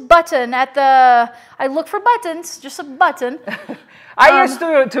this button at the, I look for buttons, just a button. I used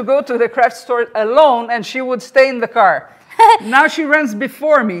to go to the craft store alone and she would stay in the car. Now she runs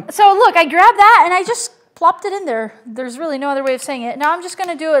before me. So look, I grabbed that and I just plopped it in there. There's really no other way of saying it. Now I'm just going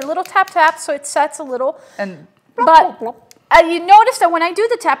to do a little tap tap so it sets a little. And but you notice that when I do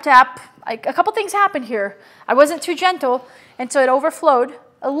the tap tap, a couple things happen here. I wasn't too gentle, and so it overflowed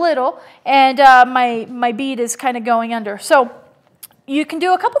a little, and my bead is kind of going under. So you can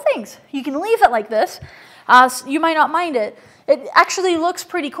do a couple things. You can leave it like this. You might not mind it. It actually looks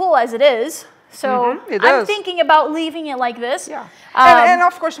pretty cool as it is. So I'm thinking about leaving it like this. Yeah. And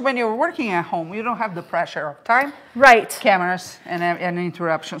of course, when you're working at home, you don't have the pressure of time, right? Cameras and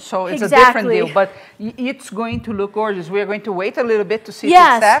interruptions. So it's a different deal. But it's going to look gorgeous. We are going to wait a little bit to see if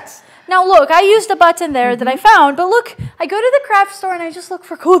it sets. Now look, I used a button there that I found, but look, I go to the craft store and I just look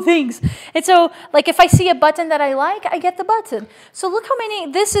for cool things. And so, like, if I see a button that I like, I get the button. So look how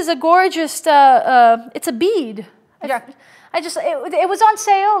many. This is a gorgeous. It's a bead. Yeah. It was on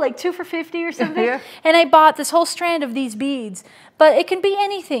sale, like 2 for $50 or something. Yeah. And I bought this whole strand of these beads. But it can be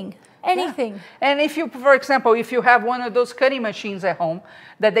anything. Anything. Yeah. And if you, for example, if you have one of those cutting machines at home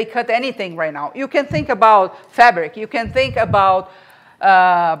that they cut anything right now, you can think about fabric. You can think about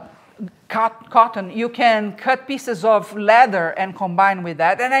cotton, you can cut pieces of leather and combine with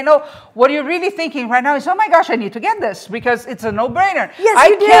that. And I know what you're really thinking right now is, oh my gosh, I need to get this because it's a no-brainer. Yes,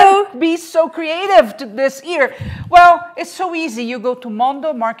 you do. I can't be so creative this year. Well, it's so easy. You go to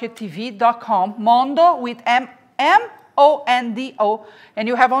mondomarkettv.com, Mondo with M-O-N-D-O, and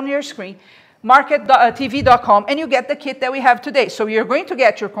you have on your screen markettv.com, and you get the kit that we have today. So you're going to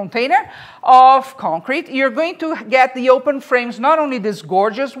get your container of concrete. You're going to get the open frames, not only this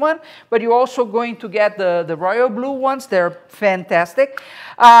gorgeous one, but you're also going to get the royal blue ones. They're fantastic.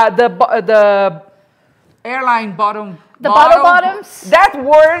 The airline bottom. The bottoms? That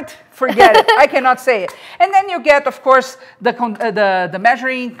word, forget it. I cannot say it. And then you get, of course, the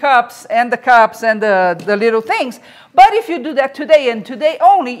measuring cups and the little things. But if you do that today and today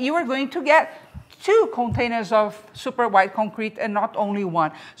only, you are going to get 2 containers of super white concrete and not only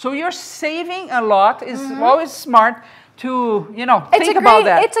 1. So you're saving a lot. It's always smart to, think about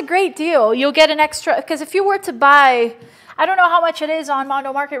that. It's a great deal. You'll get an extra, because if you were to buy, I don't know how much it is on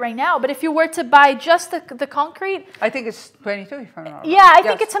Mondo Market right now, but if you were to buy just the concrete, I think it's 22 if I'm not wrong. Yeah, I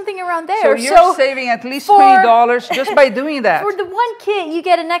think it's something around there. So you're saving at least $20 just by doing that. For the 1 kit, you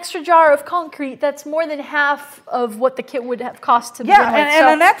get an extra jar of concrete that's more than half of what the kit would have cost to begin with. And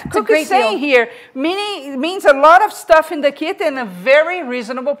Annette Cook is saying here, means a lot of stuff in the kit in a very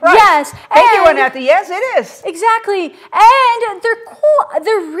reasonable price. Yes. Thank you, Annette. Yes, it is. Exactly. And they're cool.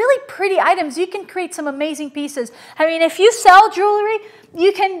 They're really pretty items. You can create some amazing pieces. I mean, if you sell jewelry,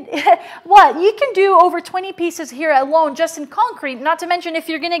 you can, you can do over 20 pieces here alone just in concrete. Not to mention if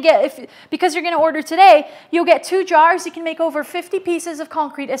you're going to get, because you're going to order today, you'll get 2 jars. You can make over 50 pieces of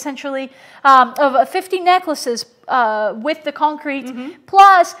concrete, essentially, of 50 necklaces with the concrete.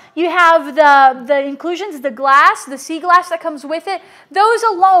 Plus, you have the inclusions, the glass, the sea glass that comes with it. Those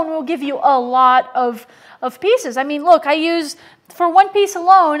alone will give you a lot of pieces. I mean, look, for 1 piece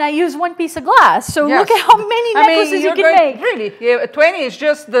alone, I use 1 piece of glass. So look at how many necklaces you can make. Really, 20 is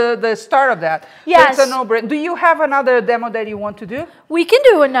just the start of that. Yes. So it's a no-brainer. Do you have another demo that you want to do? We can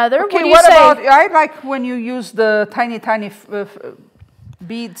do another. Okay, what do you say? about, I like when you use the tiny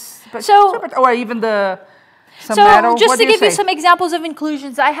beads. Or even some metal. Just to give you some examples of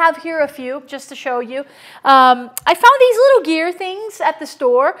inclusions, I have here a few just to show you. I found these little gear things at the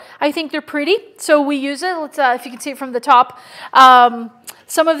store. I think they're pretty, so we use it. Let's, if you can see it from the top,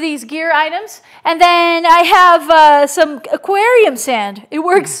 some of these gear items. And then I have some aquarium sand. It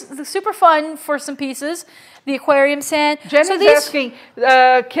works super fun for some pieces. The aquarium sand. Jen is asking,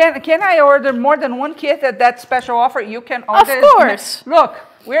 can I order more than 1 kit at that special offer? You can order. Of course. Look.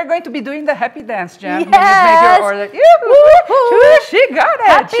 We're going to be doing the happy dance, Jen. Yes. When you make your order. She got it.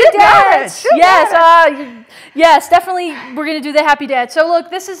 Happy dance. Yes, definitely. We're going to do the happy dance. So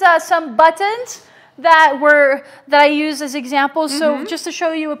look, this is some buttons that I use as examples. So just to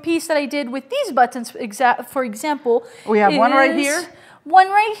show you a piece that I did with these buttons, for example, we have one right here. One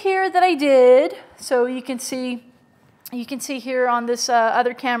right here that I did. So you can see here on this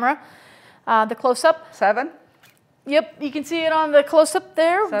other camera, the close-up. 7. Yep, you can see it on the close-up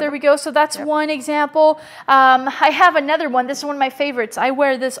there. 7. There we go. So that's one example. I have another one. This is one of my favorites. I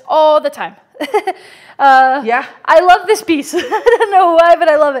wear this all the time. I love this piece. I don't know why, but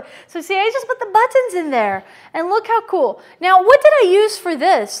I love it. So see, I just put the buttons in there. And look how cool. Now, what did I use for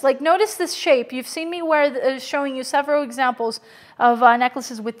this? Like, notice this shape. You've seen me showing you several examples of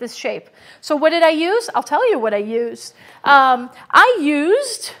necklaces with this shape. So what did I use? I'll tell you what I used. I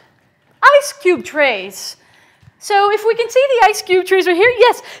used ice cube trays. So if we can see the ice cube trays right here,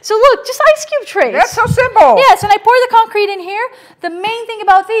 yes. So look, just ice cube trays. That's so simple. Yes, and I pour the concrete in here. The main thing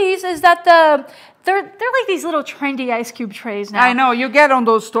about these is that they're like these little trendy ice cube trays now. I know, you get on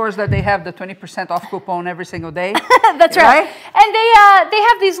those stores that they have the 20% off coupon every single day. That's right. And they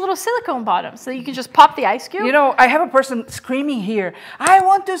have these little silicone bottoms, so you can just pop the ice cube. You know, I have a person screaming here, I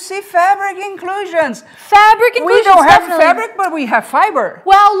want to see fabric inclusions. Fabric inclusions, we don't have fabric, but we have fiber.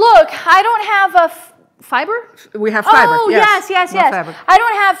 Well, look, I don't have a fiber? We have fiber. Oh, yes. Fabric. I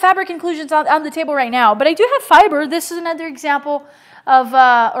don't have fabric inclusions on the table right now, but I do have fiber. This is another example of,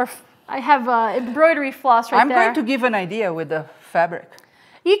 I have embroidery floss right there. I'm going to give an idea with the fabric.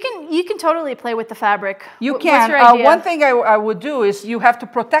 You can totally play with the fabric. You can. What's your idea? One thing I would do is you have to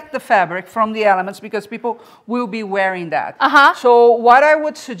protect the fabric from the elements because people will be wearing that. So what I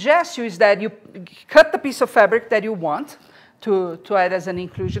would suggest you is that you cut the piece of fabric that you want to add as an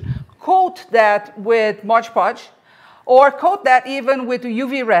inclusion, coat that with Mod Podge, or coat that even with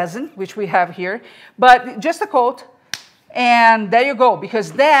UV resin, which we have here, but just a coat, And there you go,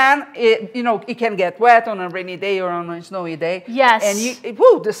 because then it can get wet on a rainy day or on a snowy day. Yes. And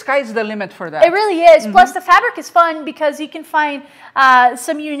the sky's the limit for that. It really is. Plus, the fabric is fun because you can find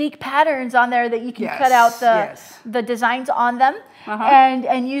some unique patterns on there that you can cut out the designs on them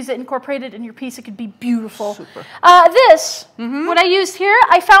and use it, incorporate it in your piece. It could be beautiful. Super. What I used here,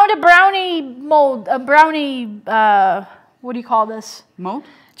 I found a brownie mold, what do you call this? Mold?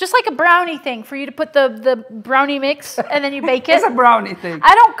 Just like a brownie thing for you to put the brownie mix and then you bake it. It's a brownie thing.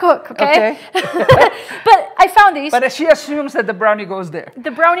 I don't cook, okay? But I found these. But she assumes that the brownie goes there. The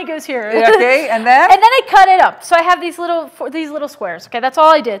brownie goes here. Okay, and then? And then I cut it up. So I have these little squares. Okay, that's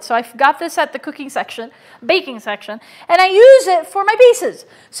all I did. So I got this at the cooking section, baking section, and I use it for my pieces.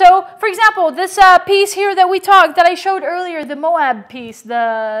 So, for example, this piece here that I showed earlier, the Moab piece,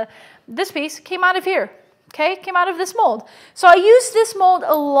 this piece came out of here. Okay, came out of this mold. So I use this mold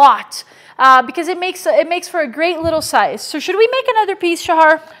a lot because it makes for a great little size. So should we make another piece,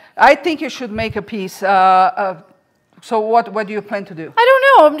 Shahar? I think you should make a piece. So what do you plan to do? I don't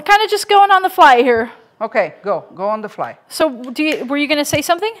know. I'm kind of just going on the fly here. Okay, go on the fly. So were you going to say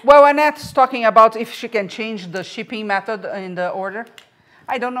something? Well, Annette's talking about if she can change the shipping method in the order.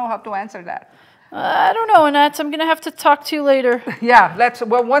 I don't know how to answer that. I don't know, Annette. I'm going to have to talk to you later. Yeah,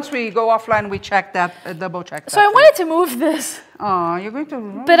 once we go offline, we check that, double check that. So I wanted to move this. Oh, you're going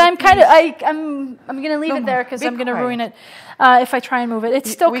to... But I'm going to leave it there because I'm going to ruin it if I try and move it.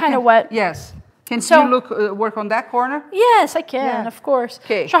 It's still kind of wet. Yes. Can you work on that corner? Yes, I can, of course.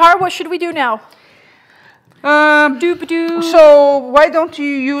 Okay. Shahar, what should we do now? So why don't you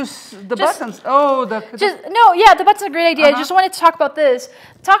use the buttons? Oh, the buttons are a great idea. I just wanted to talk about this.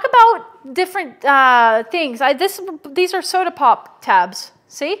 Talk about different things. These are soda pop tabs.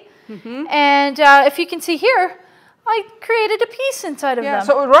 See? And if you can see here, I created a piece inside of them.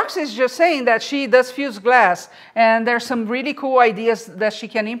 So Roxy is just saying that she does fuse glass, and there's some really cool ideas that she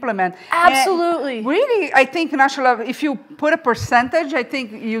can implement. Absolutely. And really, I think, Nashala, if you put a percentage, I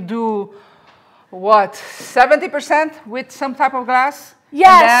think you do. What, 70% with some type of glass?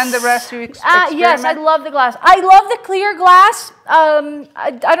 Yes. And then the rest you experiment? Yes, I love the glass. I love the clear glass.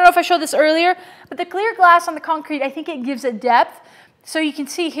 I don't know if I showed this earlier, but the clear glass on the concrete, I think it gives it depth. So you can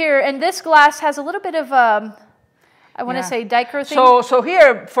see here, and this glass has a little bit of, I want to say dichro thing. So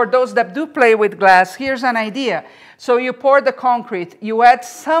here, for those that do play with glass, here's an idea. So you pour the concrete, you add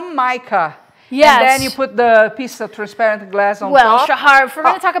some mica. Yes. And then you put the piece of transparent glass on top. Well, Shahar, if we're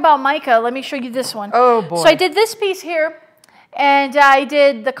going to talk about mica, let me show you this one. Oh, boy. So I did this piece here, and I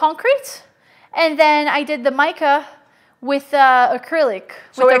did the concrete, and then I did the mica with acrylic,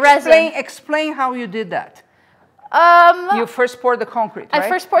 with the resin. Explain how you did that. You first pour the concrete, right? I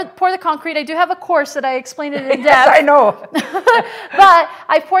first pour the concrete. I do have a course that I explained it in depth. Yes, I know. But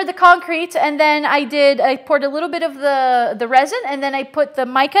I poured the concrete, and then I poured a little bit of the resin, and then I put the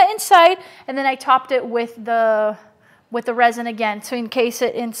mica inside, and then I topped it with the resin again to encase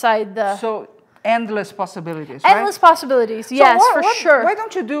it inside the... So endless possibilities, Endless possibilities, yes, for sure. Why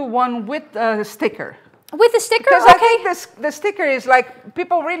don't you do one with a sticker? With the sticker? Because I think the sticker is like,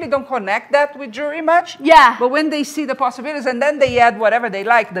 people really don't connect that with jewelry much. Yeah. But when they see the possibilities and then they add whatever they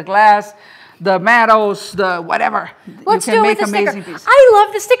like, the glass, the metals, the whatever, Let's you can make do it with the amazing sticker. pieces. I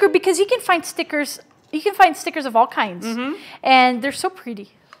love the sticker because you can find stickers of all kinds. And they're so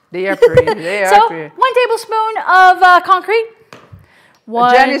pretty. They are pretty. They are pretty. 1 tablespoon of concrete.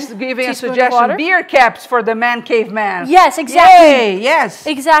 Jen is giving a suggestion, beer caps for the man caveman. Yes, exactly. Yay, yes.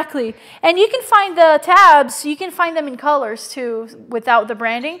 Exactly. And you can find the tabs, you can find them in colors too, without the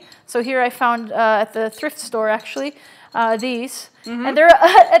branding. So here I found at the thrift store, actually, these. And they're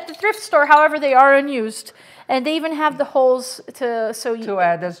at the thrift store, however, they are unused. And they even have the holes so you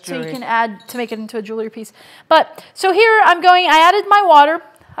can add to make it into a jewelry piece. But, so here I added my water.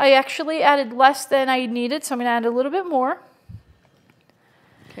 I actually added less than I needed, so I'm going to add a little bit more.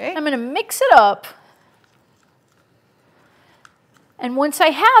 Okay. I'm going to mix it up. And once I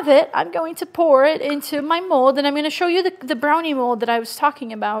have it, I'm going to pour it into my mold. And I'm going to show you the brownie mold that I was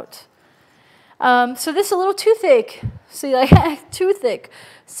talking about. So this is a little too thick. See, like too thick.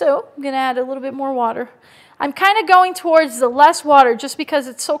 So I'm going to add a little bit more water. I'm kind of going towards the less water just because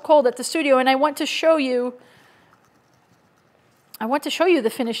it's so cold at the studio. And I want to show you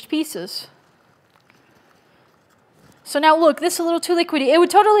the finished pieces. So now look, this is a little too liquidy. It would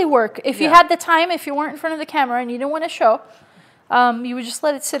totally work. If you had the time, if you weren't in front of the camera and you didn't want to show, you would just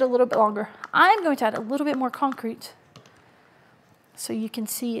let it sit a little bit longer. I'm going to add a little bit more concrete so you can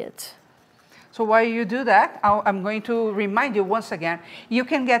see it. So while you do that, I'm going to remind you once again, you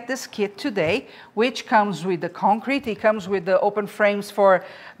can get this kit today, which comes with the concrete. It comes with the open frames for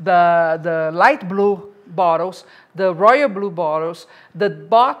the light blue bottles, the royal blue bottles, the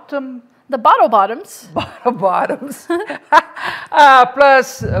bottom The bottle bottoms. bottoms,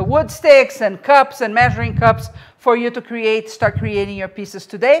 plus wood sticks and cups and measuring cups for you to start creating your pieces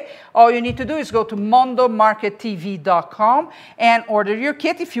today. All you need to do is go to mondomarkettv.com and order your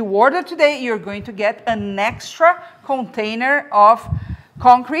kit. If you order today, you're going to get an extra container of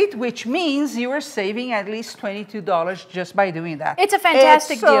concrete, which means you are saving at least $22 just by doing that. It's a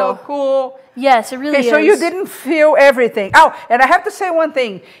fantastic deal. It's so cool. Yes, it really is. So you didn't feel everything. Oh, and I have to say one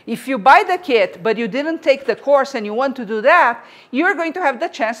thing. If you buy the kit, but you didn't take the course and you want to do that, you're going to have the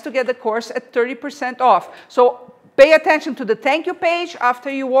chance to get the course at 30% off. So pay attention to the thank you page after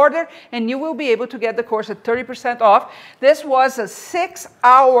you order, and you will be able to get the course at 30% off. This was a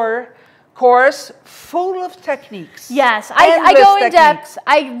 6-hour course full of techniques. Yes, I go in depth.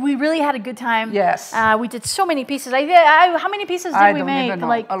 We really had a good time. Yes. We did so many pieces. How many pieces did we make? I don't even know.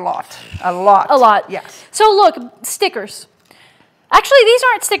 Like a lot. A lot. A lot. Yes. So look, stickers. Actually, these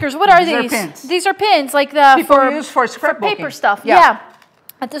aren't stickers. What are these? These are pins. These are pins, like the People use for scrapbooking. paper stuff. Yeah. Yeah.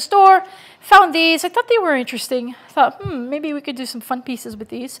 At the store, found these. I thought they were interesting. I thought, maybe we could do some fun pieces with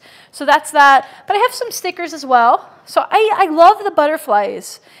these. So that's that. But I have some stickers as well. So I love the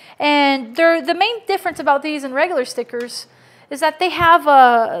butterflies. And the main difference about these and regular stickers is that they have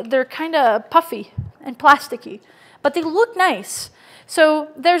they're kind of puffy and plasticky, but they look nice. So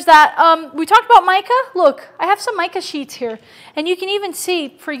there's that. We talked about mica. Look, I have some mica sheets here, and you can even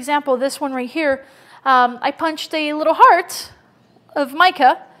see, for example, this one right here. I punched a little heart of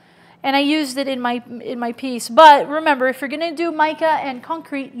mica, and I used it in my piece. But remember, if you're going to do mica and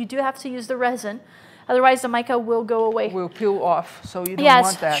concrete, you do have to use the resin. Otherwise, the mica will go away. Will peel off, so you don't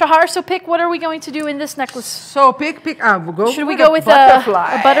want that. Yes, Shahar, so pick, what are we going to do in this necklace? So we'll go Should we with go with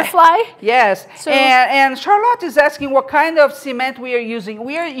butterfly. a butterfly? Yes, So, and Charlotte is asking what kind of cement we are using.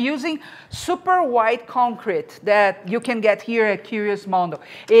 We are using super white concrete that you can get here at Curious Mondo.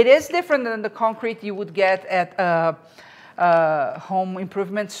 It is different than the concrete you would get at a home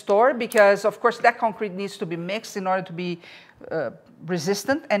improvement store, because of course that concrete needs to be mixed in order to be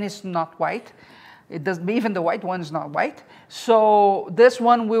resistant, and it's not white. It doesn't, even the white one is not white. So this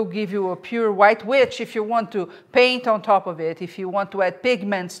one will give you a pure white, which if you want to paint on top of it, if you want to add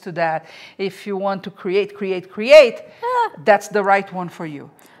pigments to that, if you want to create, that's the right one for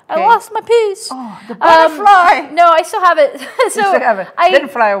you. Okay? I lost my piece. Oh, the butterfly. No, I still have it. So you still have it. Didn't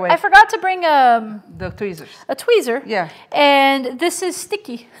fly away. I forgot to bring the tweezers. a tweezer. Yeah. And this is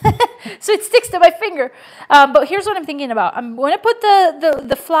sticky. So it sticks to my finger. But here's what I'm thinking about. I'm going to put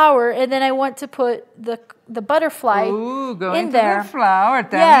the flower, and then I want to put the butterfly going in there. To the flower.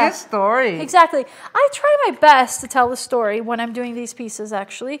 Tell me a story. Exactly. I try my best to tell a story when I'm doing these pieces,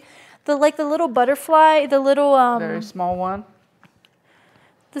 actually. The little butterfly, the little... very small one.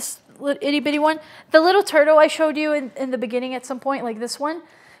 This itty bitty one. The little turtle I showed you in the beginning at some point, like this one.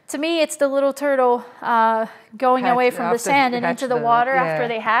 To me, it's the little turtle going away from the sand and into the water after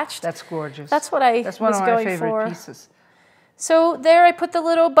they hatched. That's gorgeous. That's what I That's one was of my going favorite for. pieces. So there I put the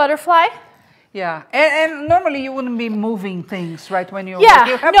little butterfly. Yeah, and normally you wouldn't be moving things, right? When you're Yeah,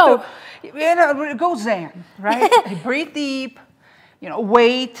 you have no. to, go zen, right? Breathe deep,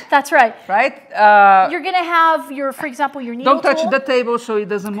 wait. That's right. Right? You're going to have for example, your needle Don't touch tool. the table so it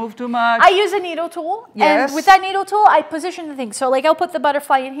doesn't move too much. I use a needle tool. Yes. And with that needle tool, I position the things. So like I'll put the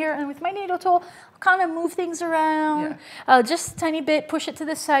butterfly in here, and with my needle tool, I'll kind of move things around. Yeah. Just a tiny bit, push it to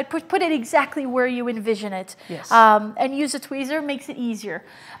the side, put it exactly where you envision it. Yes. And use a tweezer makes it easier.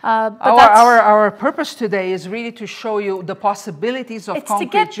 But our purpose today is really to show you the possibilities of concrete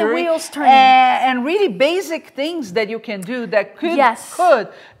to get jewelry the wheels turning. and really basic things that you can do that could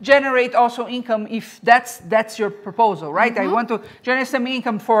generate also income if that's your proposal, right? I want to generate some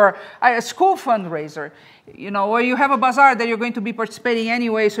income for a school fundraiser, or you have a bazaar that you're going to be participating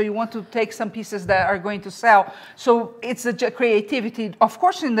anyway, so you want to take some pieces that are going to sell. So it's the creativity. Of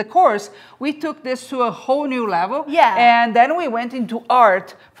course, in the course, we took this to a whole new level. Yeah. And then we went into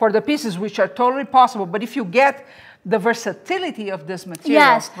art for the pieces, which are totally possible. But if you get the versatility of this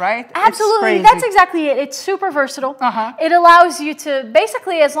material, right? Absolutely. That's exactly it. It's super versatile. It allows you to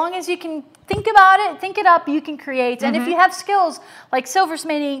basically, as long as you can think about it, think it up, you can create. And if you have skills like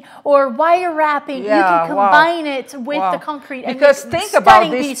silversmithing or wire wrapping, you can combine it with the concrete. Because think about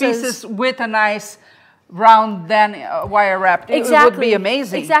these pieces with a nice round wire wrap. It would be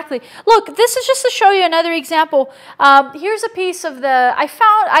amazing. Exactly. Look, this is just to show you another example. Here's a piece of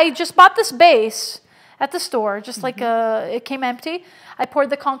I just bought this base at the store, just like it came empty. I poured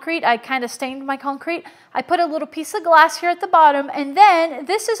the concrete. I kind of stained my concrete. I put a little piece of glass here at the bottom, and then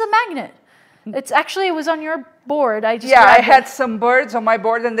this is a magnet. It's actually, it was on your board. I just I had some birds on my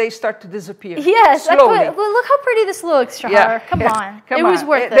board and they start to disappear. Yes, slowly. Well, look how pretty this looks, Shahar. Yeah. Come on. Come it was on.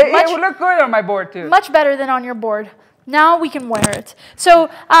 worth it. It would look good on my board too. Much better than on your board. Now we can wear it. So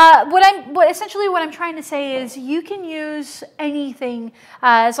essentially what I'm trying to say is you can use anything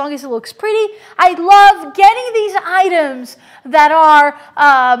as long as it looks pretty. I love getting these items that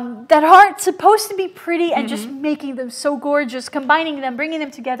aren't supposed to be pretty and just making them so gorgeous, combining them, bringing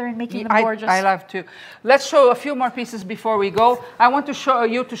them together and making them gorgeous. I love to. Let's show a few more pieces before we go. I want to show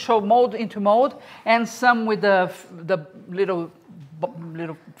you mold into mold and some with the little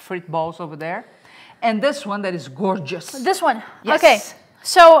fruit balls over there. And this one that is gorgeous. This one. Yes. Okay.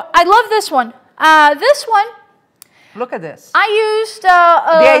 So I love this one. This one. Look at this. I used...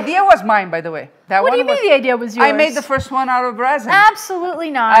 the idea was mine, by the way. What do you mean the idea was yours? I made the first one out of resin. Absolutely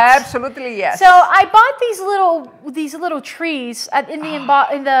not. Absolutely, yes. So I bought these little trees in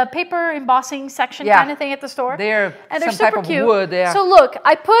the paper embossing section kind of thing at the store. They're super type of cute. wood. Yeah. So look,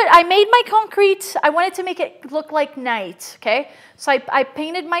 I made my concrete. I wanted to make it look like night. Okay. So I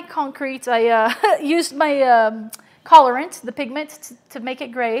painted my concrete. I used my colorant, the pigment, to make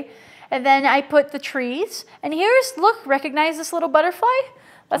it gray. And then I put the trees. And look, recognize this little butterfly?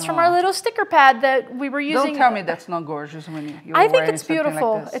 That's from our little sticker pad that we were using. Don't tell me that's not gorgeous when you're I think it's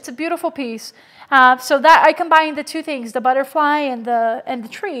beautiful. Like it's a beautiful piece. So that I combined the two things, the butterfly and the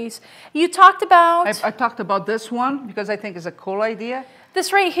trees. You talked about... I talked about this one because I think it's a cool idea.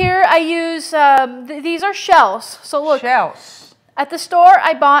 This right here, I use... these are shells. So look. Shells. At the store,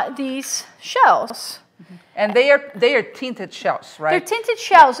 I bought these shells. And they are tinted shells, right? They're tinted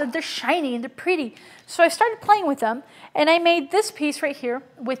shells, and they're shiny, and they're pretty. So I started playing with them, and I made this piece right here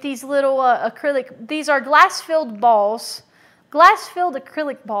with these little acrylic... These are glass-filled balls. Glass-filled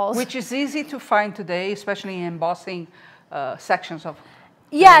acrylic balls. Which is easy to find today, especially in embossing sections of...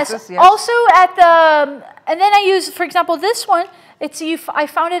 Yes. Places, yes. Also at the... And then I use, for example, this one. I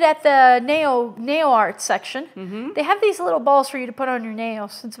found it at the nail art section. They have these little balls for you to put on your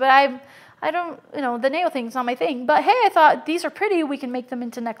nails. But I don't, the nail thing's not my thing. But hey, I thought these are pretty. We can make them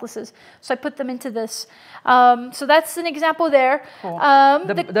into necklaces. So I put them into this. So that's an example there. Cool.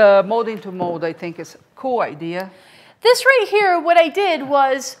 The mold into mold, I think, is a cool idea. This right here, what I did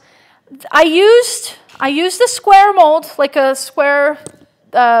was I used a square mold, like a square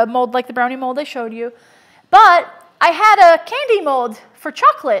mold, like the brownie mold I showed you. But I had a candy mold for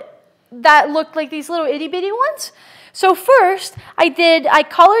chocolate that looked like these little itty bitty ones. So first, I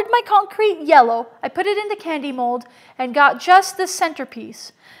colored my concrete yellow. I put it in the candy mold and got just the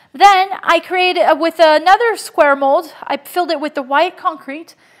centerpiece. Then I created, with another square mold, I filled it with the white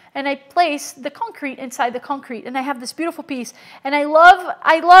concrete, and I placed the concrete inside the concrete, and I have this beautiful piece. And I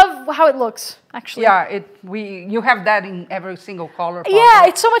love how it looks, actually. Yeah, you have that in every single color. Yeah,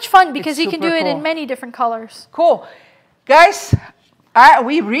 it's so much fun because you can do it in many different colors. Cool. Guys,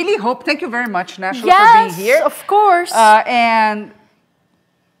 we really hope, thank you very much, Nashla, for being here. Yes, of course. And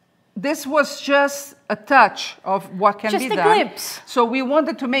this was just a touch of what can be done. Just a glimpse. So we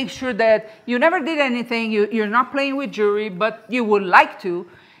wanted to make sure that you never did anything, you're not playing with jewelry, but you would like to.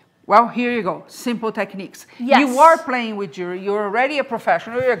 Well, here you go, simple techniques. Yes. You are playing with jewelry, you're already a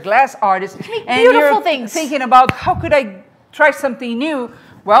professional, you're a glass artist. You make and beautiful you're things. Thinking about how could I try something new.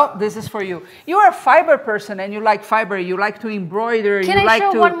 Well, this is for you. You're a fiber person and you like fiber. You like to embroider. Can I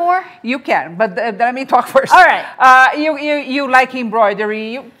show one more? You can, but let me talk first. All right. You like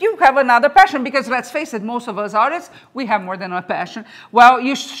embroidery. You have another passion because let's face it, most of us artists, we have more than a passion. Well,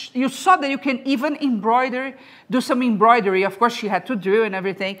 you saw that you can even do some embroidery. Of course, she had to do and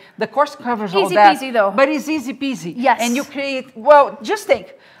everything. The course covers all that. Easy peasy though. But it's easy peasy. Yes. And you create, well, just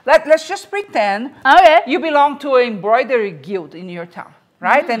think. Let's just pretend you belong to an embroidery guild in your town.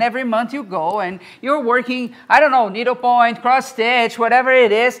 Right? And every month you go and you're working, I don't know, needlepoint, cross stitch, whatever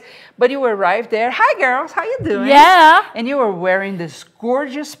it is. But you arrive there. Hi, girls. How you doing? Yeah. And you are wearing this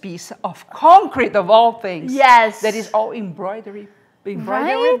gorgeous piece of concrete of all things. Yes. That is all embroidery.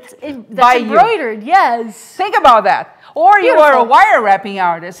 Right? That's embroidered, yes. Think about that. Or Beautiful. You are a wire wrapping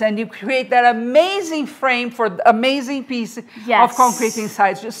artist and you create that amazing frame for the amazing piece of concrete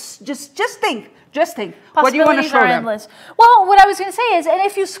inside. Just think. Just think. What do you want to show them? Endless. Well, what I was going to say is, and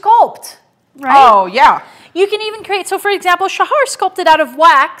if you sculpt, right? Oh, yeah. You can even create, so for example, Shahar sculpted out of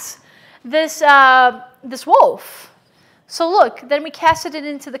wax this wolf. So look, then we casted it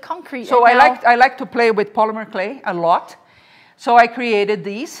into the concrete. So I like to play with polymer clay a lot. So I created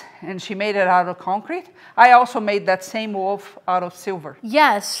these and she made it out of concrete. I also made that same wolf out of silver.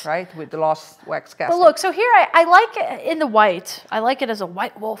 Yes. Right, with the lost wax casting. But look, so here I like it in the white. I like it as a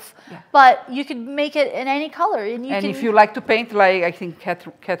white wolf. Yeah. But you could make it in any color. And if you like to paint, like I think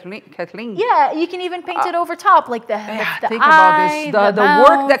Kathleen. Yeah, you can even paint it over top, like the think eye, about this, the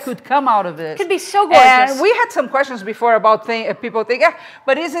work that could come out of this. Could be so gorgeous. And we had some questions before about people think,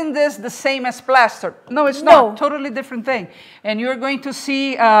 but isn't this the same as plaster? No, it's not. Totally different thing. And you're going to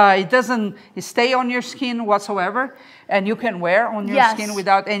see it doesn't stay on your skin whatsoever, and you can wear on your skin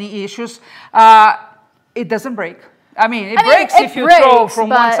without any issues. It doesn't break. I mean, it breaks if you throw from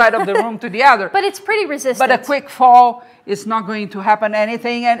one side of the room to the other. But it's pretty resistant. But a quick fall is not going to happen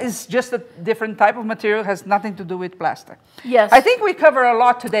anything, and it's just a different type of material, has nothing to do with plastic. Yes. I think we cover a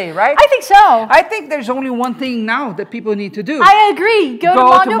lot today, right? I think so. I think there's only one thing now that people need to do. I agree. Go to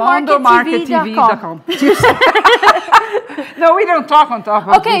mondomarkettv.com. No, we don't talk on top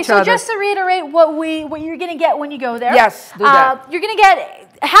of each other. So just to reiterate what you're going to get when you go there. Yes, do that. You're going to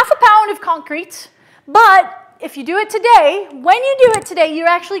get half a pound of concrete, but if you do it today, when you do it today, you're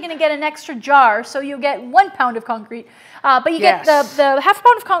actually going to get an extra jar, so you'll get 1 pound of concrete. But you get the half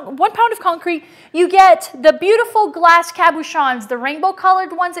pound of 1 pound of concrete. You get the beautiful glass cabochons, the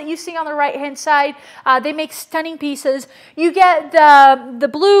rainbow-colored ones that you see on the right-hand side. They make stunning pieces. You get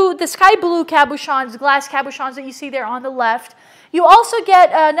the sky blue cabochons, glass cabochons that you see there on the left. You also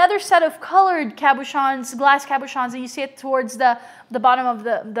get another set of colored cabochons, glass cabochons, and you see it towards the bottom of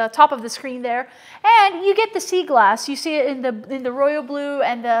the top of the screen there. And you get the sea glass. You see it in the royal blue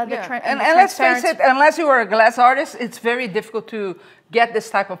and the and let's face it, unless you are a glass artist, it's very difficult to get this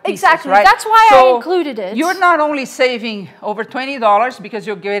type of pieces, exactly. Right? That's why I included it. You're not only saving over $20 because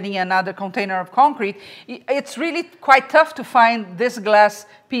you're getting another container of concrete. It's really quite tough to find this glass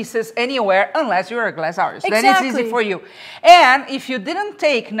pieces anywhere unless you're a glass artist. Exactly. Then it's easy for you. And if you didn't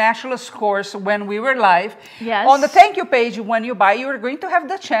take Nationalist course when we were live, on the thank you page when you buy, you're going to have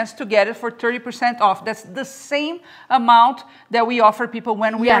the chance to get it for 30% off. That's the same amount that we offer people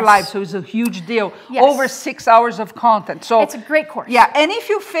when we are live. So it's a huge deal. Over 6 hours of content. So it's a great course. Yeah, and if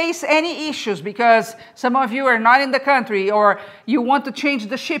you face any issues because some of you are not in the country or you want to change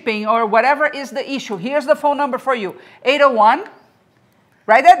the shipping or whatever is the issue, here's the phone number for you. 801,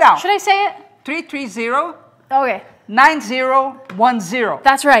 write that down. Should I say it? 330 Okay. 9010.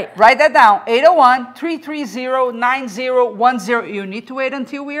 That's right. Write that down. 801-330-9010. You need to wait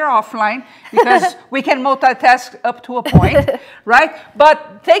until we are offline because we can multitask up to a point, right?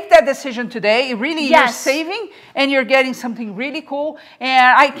 But take that decision today. Really, you're saving and you're getting something really cool.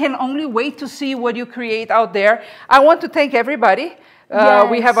 And I can only wait to see what you create out there. I want to thank everybody.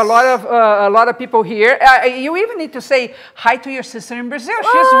 We have a lot of people here. You even need to say hi to your sister in Brazil.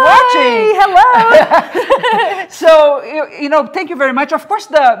 She's watching. Hello. So, thank you very much. Of course,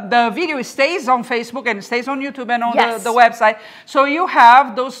 the video stays on Facebook and it stays on YouTube and on the website. So you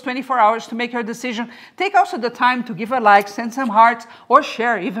have those 24 hours to make your decision. Take also the time to give a like, send some hearts, or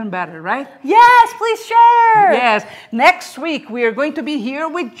share, even better, right? Yes, please share. Yes. Next week, we are going to be here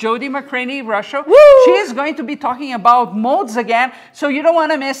with Jody McCraney, Russia. She is going to be talking about molds again. So you don't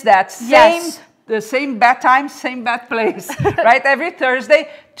want to miss that. The same bad time, same bad place, right? Every Thursday,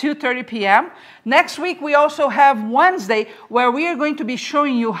 2:30 p.m. Next week, we also have Wednesday, where we are going to be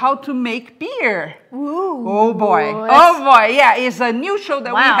showing you how to make beer. Ooh, oh boy. Oh boy. Yeah, it's a new show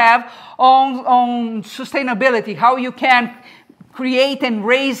that we have on sustainability, how you can create and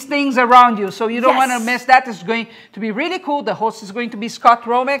raise things around you. So you don't want to miss that. It's going to be really cool. The host is going to be Scott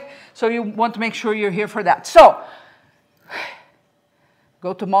Romick. So you want to make sure you're here for that. So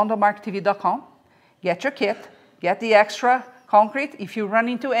go to mondomarkettv.com, get your kit, get the extra concrete. If you run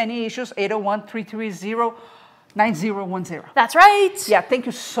into any issues, 801-330-9010. That's right. Yeah, thank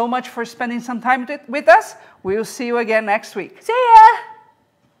you so much for spending some time with us. We'll see you again next week. See ya.